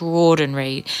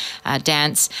extraordinary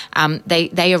dance,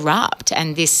 they erupt,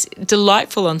 and this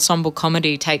delightful ensemble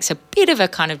comedy takes a bit of a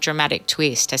kind of dramatic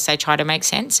twist as they try to make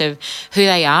sense of who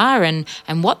they are and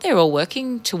what they're all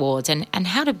working towards and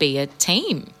how to be a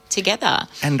team together.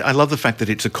 And I love the fact that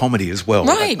it's a comedy as well.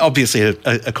 Right. Obviously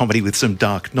a comedy with some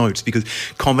dark notes, because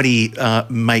comedy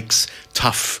makes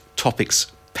tough topics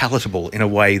palatable in a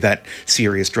way that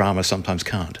serious drama sometimes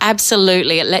can't.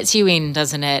 Absolutely. It lets you in,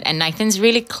 doesn't it? And Nathan's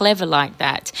really clever like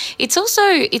that. It's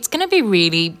going to be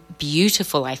really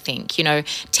beautiful, I think. You know,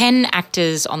 10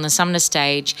 actors on the Sumner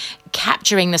stage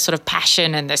capturing the sort of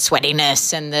passion and the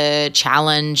sweatiness and the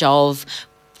challenge of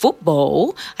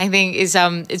football, I think is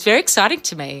it's very exciting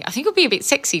to me. I think it'll be a bit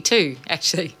sexy too,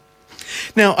 actually.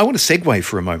 Now, I want to segue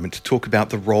for a moment to talk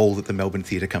about the role that the Melbourne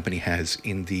Theatre Company has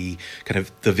in the kind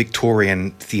of the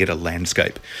Victorian theatre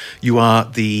landscape. You are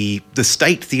the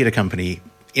state theatre company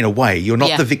in a way. You're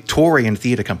not the Victorian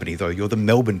Theatre Company, though. You're the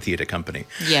Melbourne Theatre Company.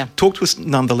 Yeah. Talk to us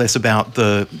nonetheless about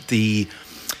the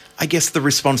I guess the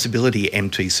responsibility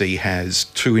MTC has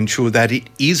to ensure that it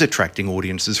is attracting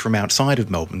audiences from outside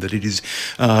of Melbourne, that it is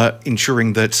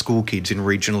ensuring that school kids in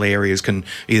regional areas can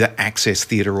either access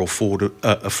theatre or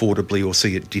affordably or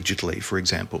see it digitally, for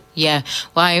example. Yeah,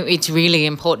 well, it's really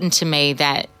important to me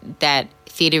that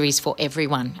theatre is for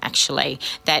everyone, actually,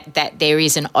 that there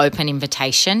is an open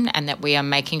invitation and that we are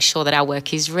making sure that our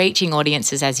work is reaching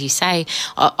audiences, as you say,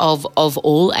 of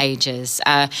all ages.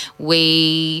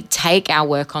 We take our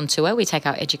work on tour. We take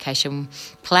our education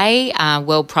play,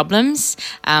 World Problems,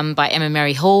 by Emma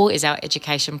Mary Hall is our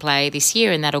education play this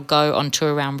year, and that'll go on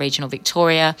tour around regional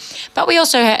Victoria. But we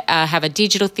also have a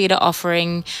digital theatre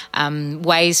offering,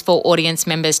 ways for audience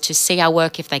members to see our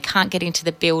work if they can't get into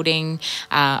the building,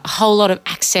 a whole lot of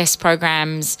access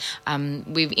programs.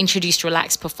 We've introduced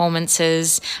relaxed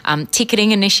performances,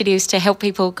 ticketing initiatives to help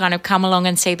people kind of come along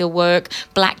and see the work,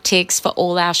 black ticks for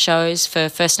all our shows for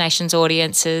First Nations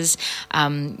audiences.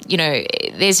 I'm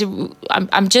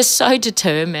just so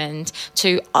determined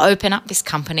to open up this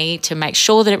company to make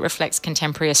sure that it reflects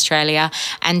contemporary Australia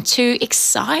and to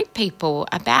excite people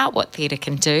about what theatre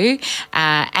can do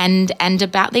and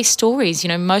about these stories.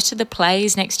 Most of the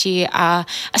plays next year are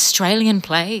Australian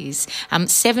plays,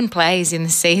 7 plays in the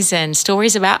season,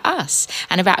 stories about us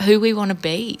and about who we want to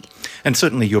be. And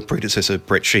certainly your predecessor,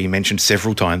 Brett Shee, mentioned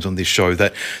several times on this show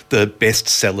that the best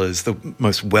sellers, the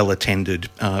most well-attended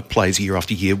plays year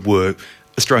after year were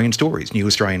Australian stories, new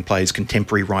Australian plays,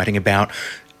 contemporary writing about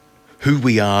who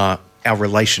we are, our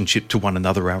relationship to one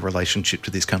another, our relationship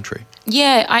to this country.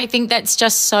 Yeah, I think that's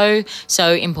just so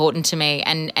important to me.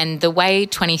 And the way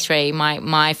 23,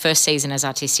 my first season as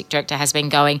artistic director, has been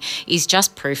going is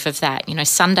just proof of that.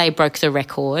 Sunday broke the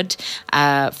record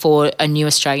for a new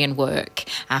Australian work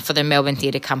for the Melbourne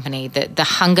Theatre Company. The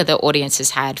hunger the audiences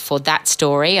had for that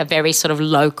story, a very sort of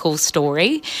local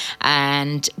story,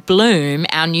 and Bloom,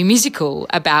 our new musical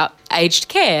about aged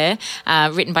care,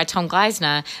 written by Tom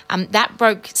Gleisner, that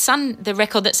broke the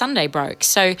record that Sunday broke.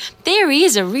 So there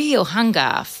is a real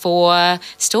hunger for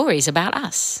stories about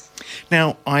us.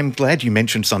 Now, I'm glad you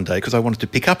mentioned Sunday because I wanted to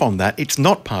pick up on that. It's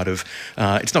not part of,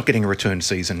 it's not getting a return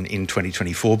season in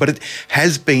 2024, but it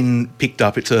has been picked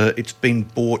up. It's been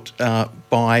bought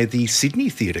by the Sydney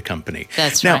Theatre Company.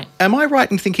 That's now, right. Am I right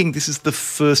in thinking this is the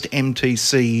first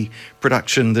MTC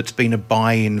production that's been a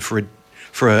buy-in for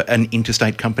an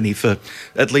interstate company for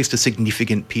at least a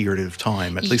significant period of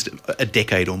time, at least a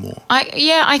decade or more?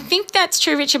 I think that's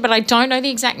true, Richard, but I don't know the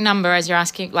exact number as you're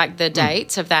asking, like the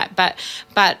dates of that.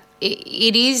 But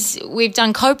it is, we've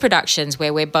done co-productions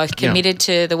where we're both committed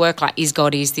to the work, like Is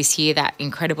God Is this year, that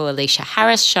incredible Alicia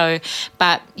Harris show.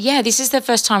 But this is the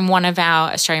first time one of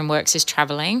our Australian works is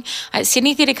travelling.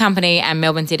 Sydney Theatre Company and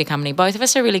Melbourne Theatre Company, both of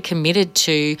us are really committed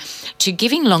to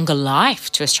giving longer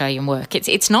life to Australian work.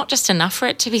 It's not just enough for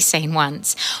it to be seen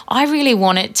once. I really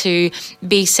want it to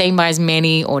be seen by as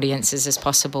many audiences as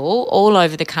possible all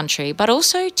over the country, but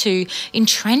also to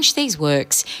entrench these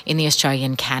works in the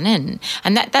Australian canon.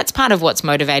 And that's part of what's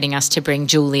motivating us to bring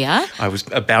Julia. I was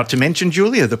about to mention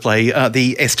Julia, the play,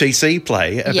 the STC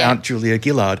play about Julia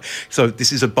Gillard. So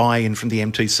this is a buy-in from the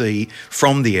MTC,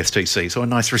 from the STC. So a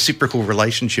nice reciprocal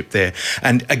relationship there.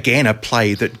 And again, a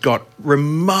play that got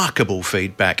remarkable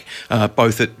feedback,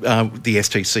 both at the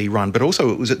STC run, but also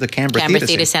it was at the Canberra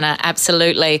Theatre Centre.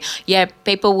 Absolutely. Yeah,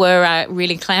 people were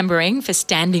really clamouring for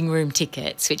standing room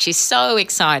tickets, which is so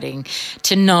exciting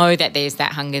to know that there's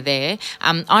that hunger there.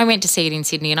 I went to see it in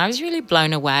Sydney and I was really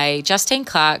blown away. Justine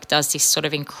Clarke does this sort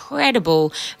of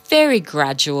incredible, very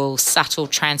gradual, subtle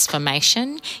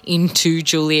transformation into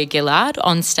Julia Gillard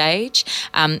on stage.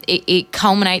 It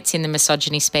culminates in the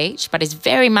misogyny speech, but is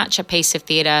very much a piece of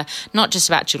theatre, not just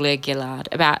about Julia Gillard,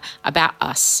 about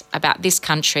us, about this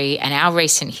country and our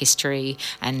recent history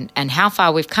and how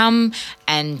far we've come,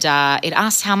 and it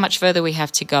asks how much further we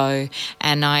have to go.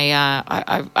 And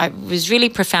I was really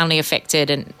profoundly affected,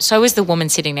 and so was the woman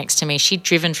sitting next to me. She'd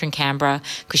driven from Canberra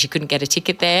because she couldn't get a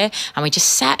ticket there, and we just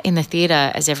sat in the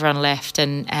theatre as everyone left,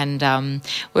 and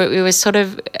we were sort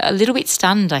of a little bit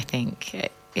stunned, I think.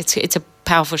 It's a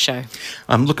powerful show.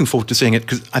 I'm looking forward to seeing it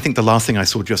because I think the last thing I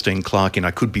saw Justine Clarke in,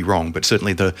 I could be wrong, but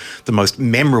certainly the most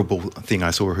memorable thing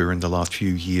I saw her in the last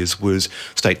few years was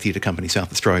State Theatre Company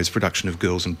South Australia's production of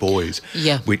Girls and Boys,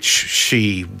 which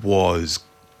she was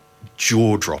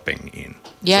jaw-dropping in.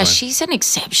 Yeah, she's an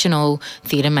exceptional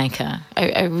theatre maker,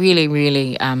 a really,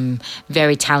 really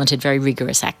very talented, very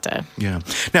rigorous actor. Yeah.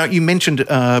 Now, you mentioned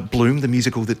Bloom, the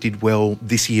musical that did well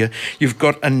this year. You've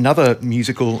got another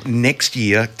musical next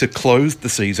year to close the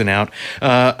season out,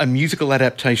 a musical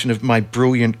adaptation of My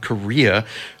Brilliant Career.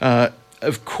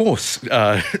 Of course,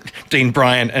 Dean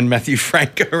Bryant and Matthew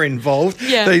Frank are involved.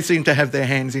 Yeah. They seem to have their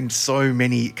hands in so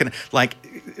many,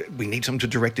 we need someone to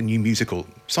direct a new musical.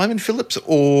 Simon Phillips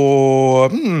or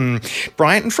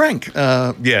Bryant and Frank.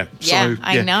 I know.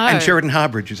 And Sheridan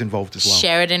Harbridge is involved as well.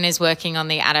 Sheridan is working on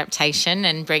the adaptation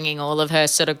and bringing all of her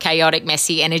sort of chaotic,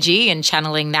 messy energy and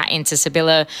channeling that into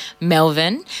Sibylla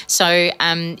Melvin. So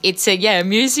it's a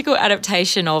musical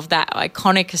adaptation of that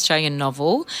iconic Australian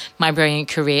novel, My Brilliant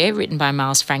Career, written by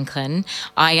Miles Franklin.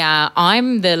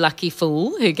 I'm the lucky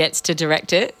fool who gets to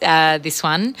direct it, this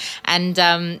one. And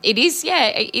it is,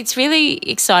 it's really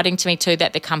exciting to me too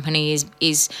that the company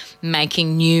is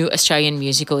making new Australian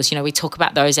musicals. You know, we talk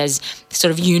about those as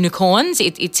sort of unicorns.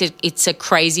 It's a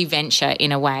crazy venture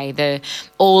in a way.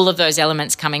 All of those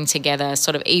elements coming together,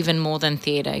 sort of even more than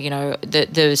theatre. You know,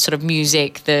 the sort of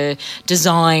music, the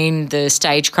design, the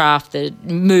stagecraft, the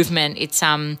movement. It's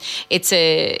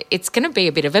going to be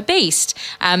a bit of a beast.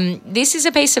 This is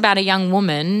a piece about a young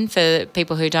woman, for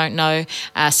people who don't know,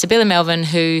 Sibylla Melvin,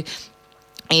 who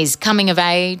is coming of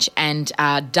age and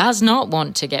does not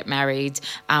want to get married,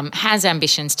 has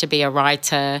ambitions to be a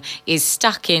writer, is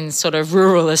stuck in sort of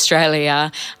rural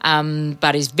Australia,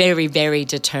 but is very, very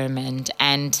determined.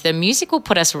 And the music will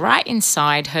put us right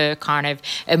inside her kind of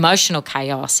emotional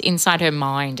chaos, inside her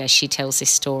mind as she tells this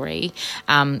story.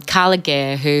 Carla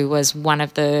Gare, who was one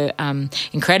of the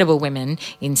incredible women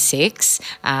in Six,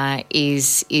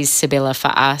 is Sibylla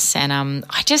for us. And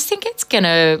I just think it's going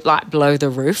to like blow the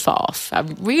roof off.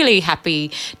 I'm really happy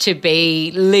to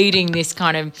be leading this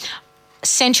kind of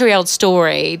century-old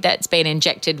story that's been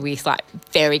injected with like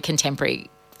very contemporary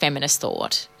feminist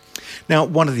thought. Now,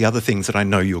 one of the other things that I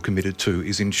know you're committed to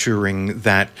is ensuring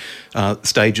that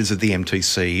stages of the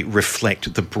MTC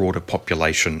reflect the broader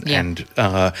population. Yeah. And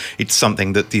it's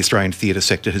something that the Australian theatre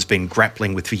sector has been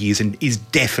grappling with for years and is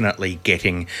definitely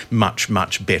getting much,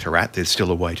 much better at. There's still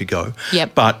a way to go.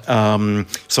 Yep. But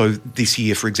so this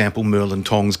year, for example, Merlin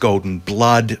Tong's Golden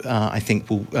Blood, I think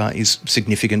is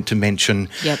significant to mention.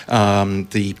 Yep.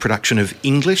 The production of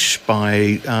English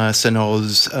by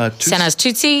Sanoz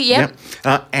Tutsi, yep.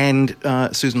 And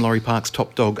Susan Laurie Park's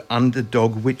Top Dog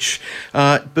Underdog, which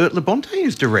Bert Labonte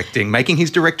is directing, making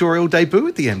his directorial debut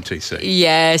at the MTC.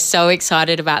 Yeah, so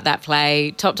excited about that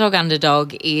play. Top Dog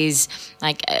Underdog is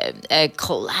like a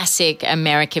classic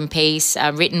American piece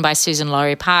written by Susan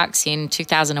Laurie Parks in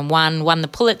 2001, won the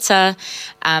Pulitzer.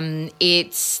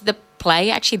 It's the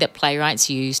play actually that playwrights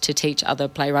use to teach other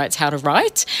playwrights how to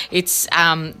write. It's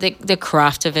the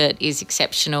craft of it is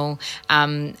exceptional,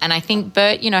 and I think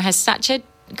Bert, has such a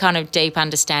kind of deep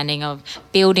understanding of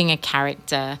building a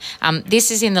character.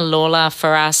 This is in the Lawler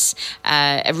for us,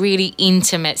 a really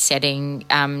intimate setting.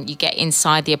 You get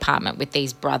inside the apartment with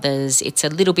these brothers. It's a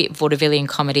little bit vaudevillian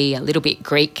comedy, a little bit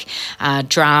Greek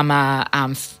drama,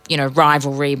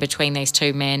 rivalry between these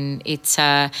two men. It's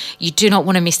you do not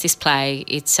want to miss this play.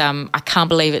 It's I can't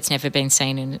believe it's never been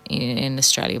seen in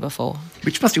Australia before.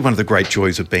 Which must be one of the great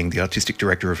joys of being the artistic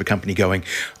director of a company going,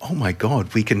 oh my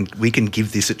God, we can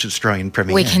give this at Australian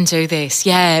premiere. We can do this,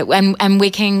 yeah, and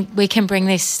we can bring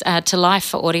this to life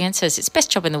for audiences. It's the best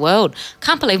job in the world.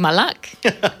 Can't believe my luck.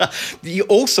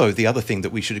 Also, the other thing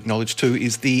that we should acknowledge too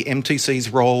is the MTC's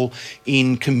role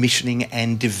in commissioning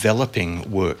and developing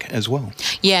work as well.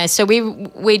 Yeah, so we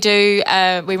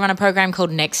run a program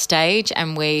called Next Stage,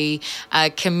 and we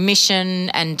commission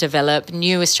and develop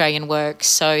new Australian works.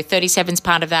 So 37's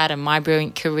part of that, and My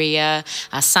Brilliant Career.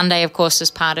 Sunday, of course, was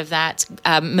part of that.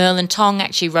 Merlin Tong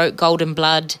actually wrote Golden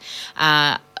Blood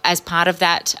as part of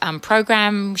that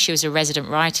program. She was a resident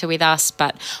writer with us,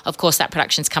 but of course that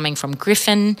production's coming from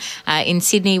Griffin in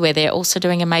Sydney, where they're also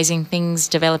doing amazing things,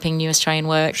 developing new Australian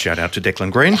work. Shout out to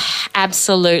Declan Green.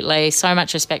 Absolutely. So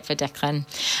much respect for Declan.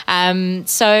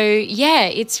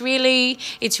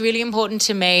 It's really important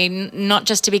to me not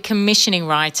just to be commissioning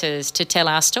writers to tell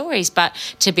our stories, but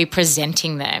to be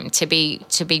presenting them, to be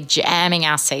jamming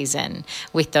our season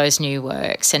with those new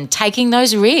works and taking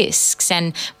those risks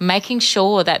and making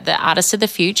sure that the artists of the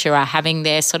future are having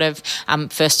their sort of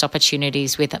first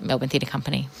opportunities with Melbourne Theatre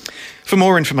Company. For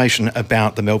more information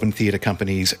about the Melbourne Theatre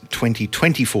Company's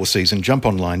 2024 season, jump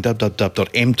online,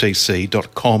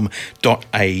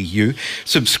 www.mtc.com.au.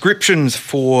 Subscriptions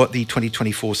for the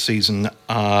 2024 season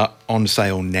are on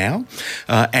sale now,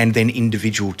 and then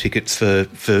individual tickets for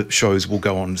shows will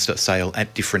go on sale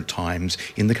at different times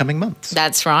in the coming months.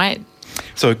 That's right.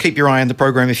 So keep your eye on the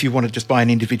program if you want to just buy an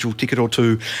individual ticket or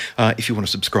two. If you want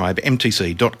to subscribe,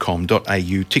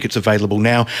 mtc.com.au. Tickets available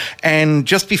now. And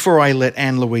just before I let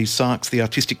Anne-Louise Sarks, the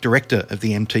artistic director of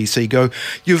the MTC, go,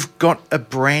 you've got a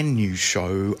brand new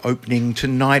show opening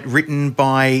tonight, written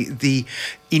by the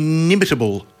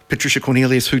inimitable Patricia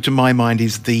Cornelius, who to my mind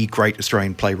is the great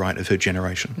Australian playwright of her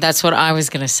generation. That's what I was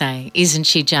going to say. Isn't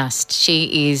she just?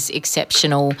 She is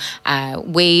exceptional.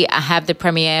 We have the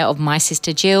premiere of My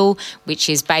Sister Jill, which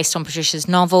is based on Patricia's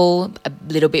novel,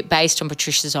 little bit based on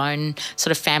Patricia's own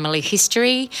sort of family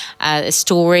history, a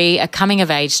story, a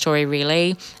coming-of-age story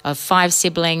really, of 5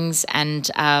 siblings and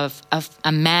of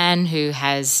a man who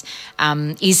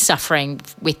is suffering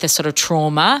with the sort of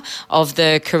trauma of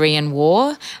the Korean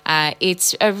War.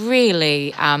 It's a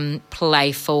really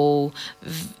playful,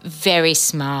 very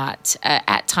smart,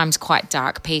 at times quite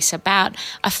dark piece about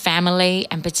a family,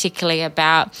 and particularly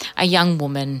about a young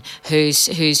woman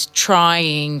who's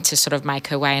trying to sort of make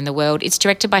her way in the world. It's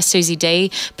directed by Susie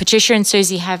D. Patricia and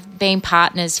Susie have been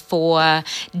partners for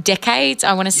decades,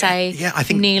 I want to say. Yeah, I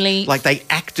think nearly like they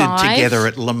acted 5. together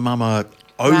at La Mama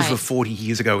over Right. 40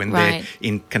 years ago in Right.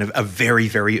 in kind of a very,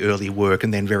 very early work,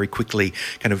 and then very quickly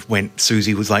kind of went,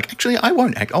 Susie was like, actually, I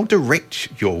won't act, I'll direct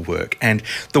your work. And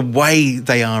the way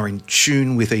they are in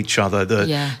tune with each other,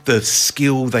 the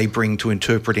skill they bring to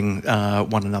interpreting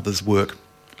one another's work,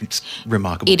 it's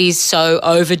remarkable. It is so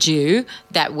overdue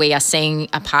that we are seeing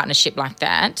a partnership like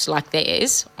that, like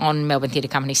theirs, on Melbourne Theatre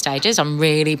Company stages. I'm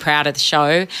really proud of the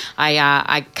show.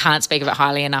 I can't speak of it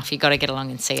highly enough. You've got to get along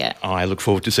and see it. I look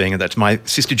forward to seeing it. That's My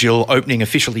Sister Jill opening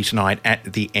officially tonight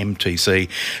at the MTC.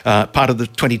 Part of the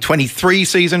 2023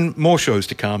 season, more shows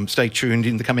to come. Stay tuned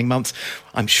in the coming months.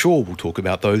 I'm sure we'll talk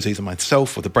about those, either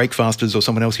myself or the Breakfasters or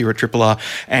someone else here at Triple R.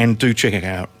 And do check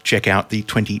out the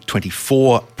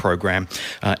 2024 program,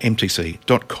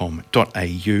 mtc.com.au.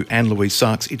 Anne-Louise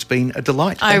Sarks, it's been a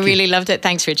delight. I Thank you. really loved it.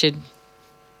 Thanks, Richard.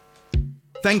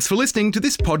 Thanks for listening to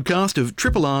this podcast of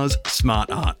Triple R's Smart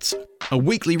Arts, a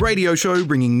weekly radio show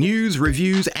bringing news,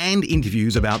 reviews and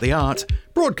interviews about the arts,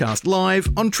 broadcast live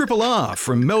on Triple R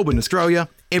from Melbourne, Australia,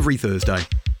 every Thursday.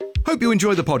 Hope you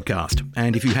enjoy the podcast,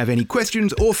 and if you have any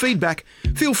questions or feedback,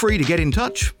 feel free to get in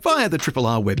touch via the Triple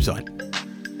R website.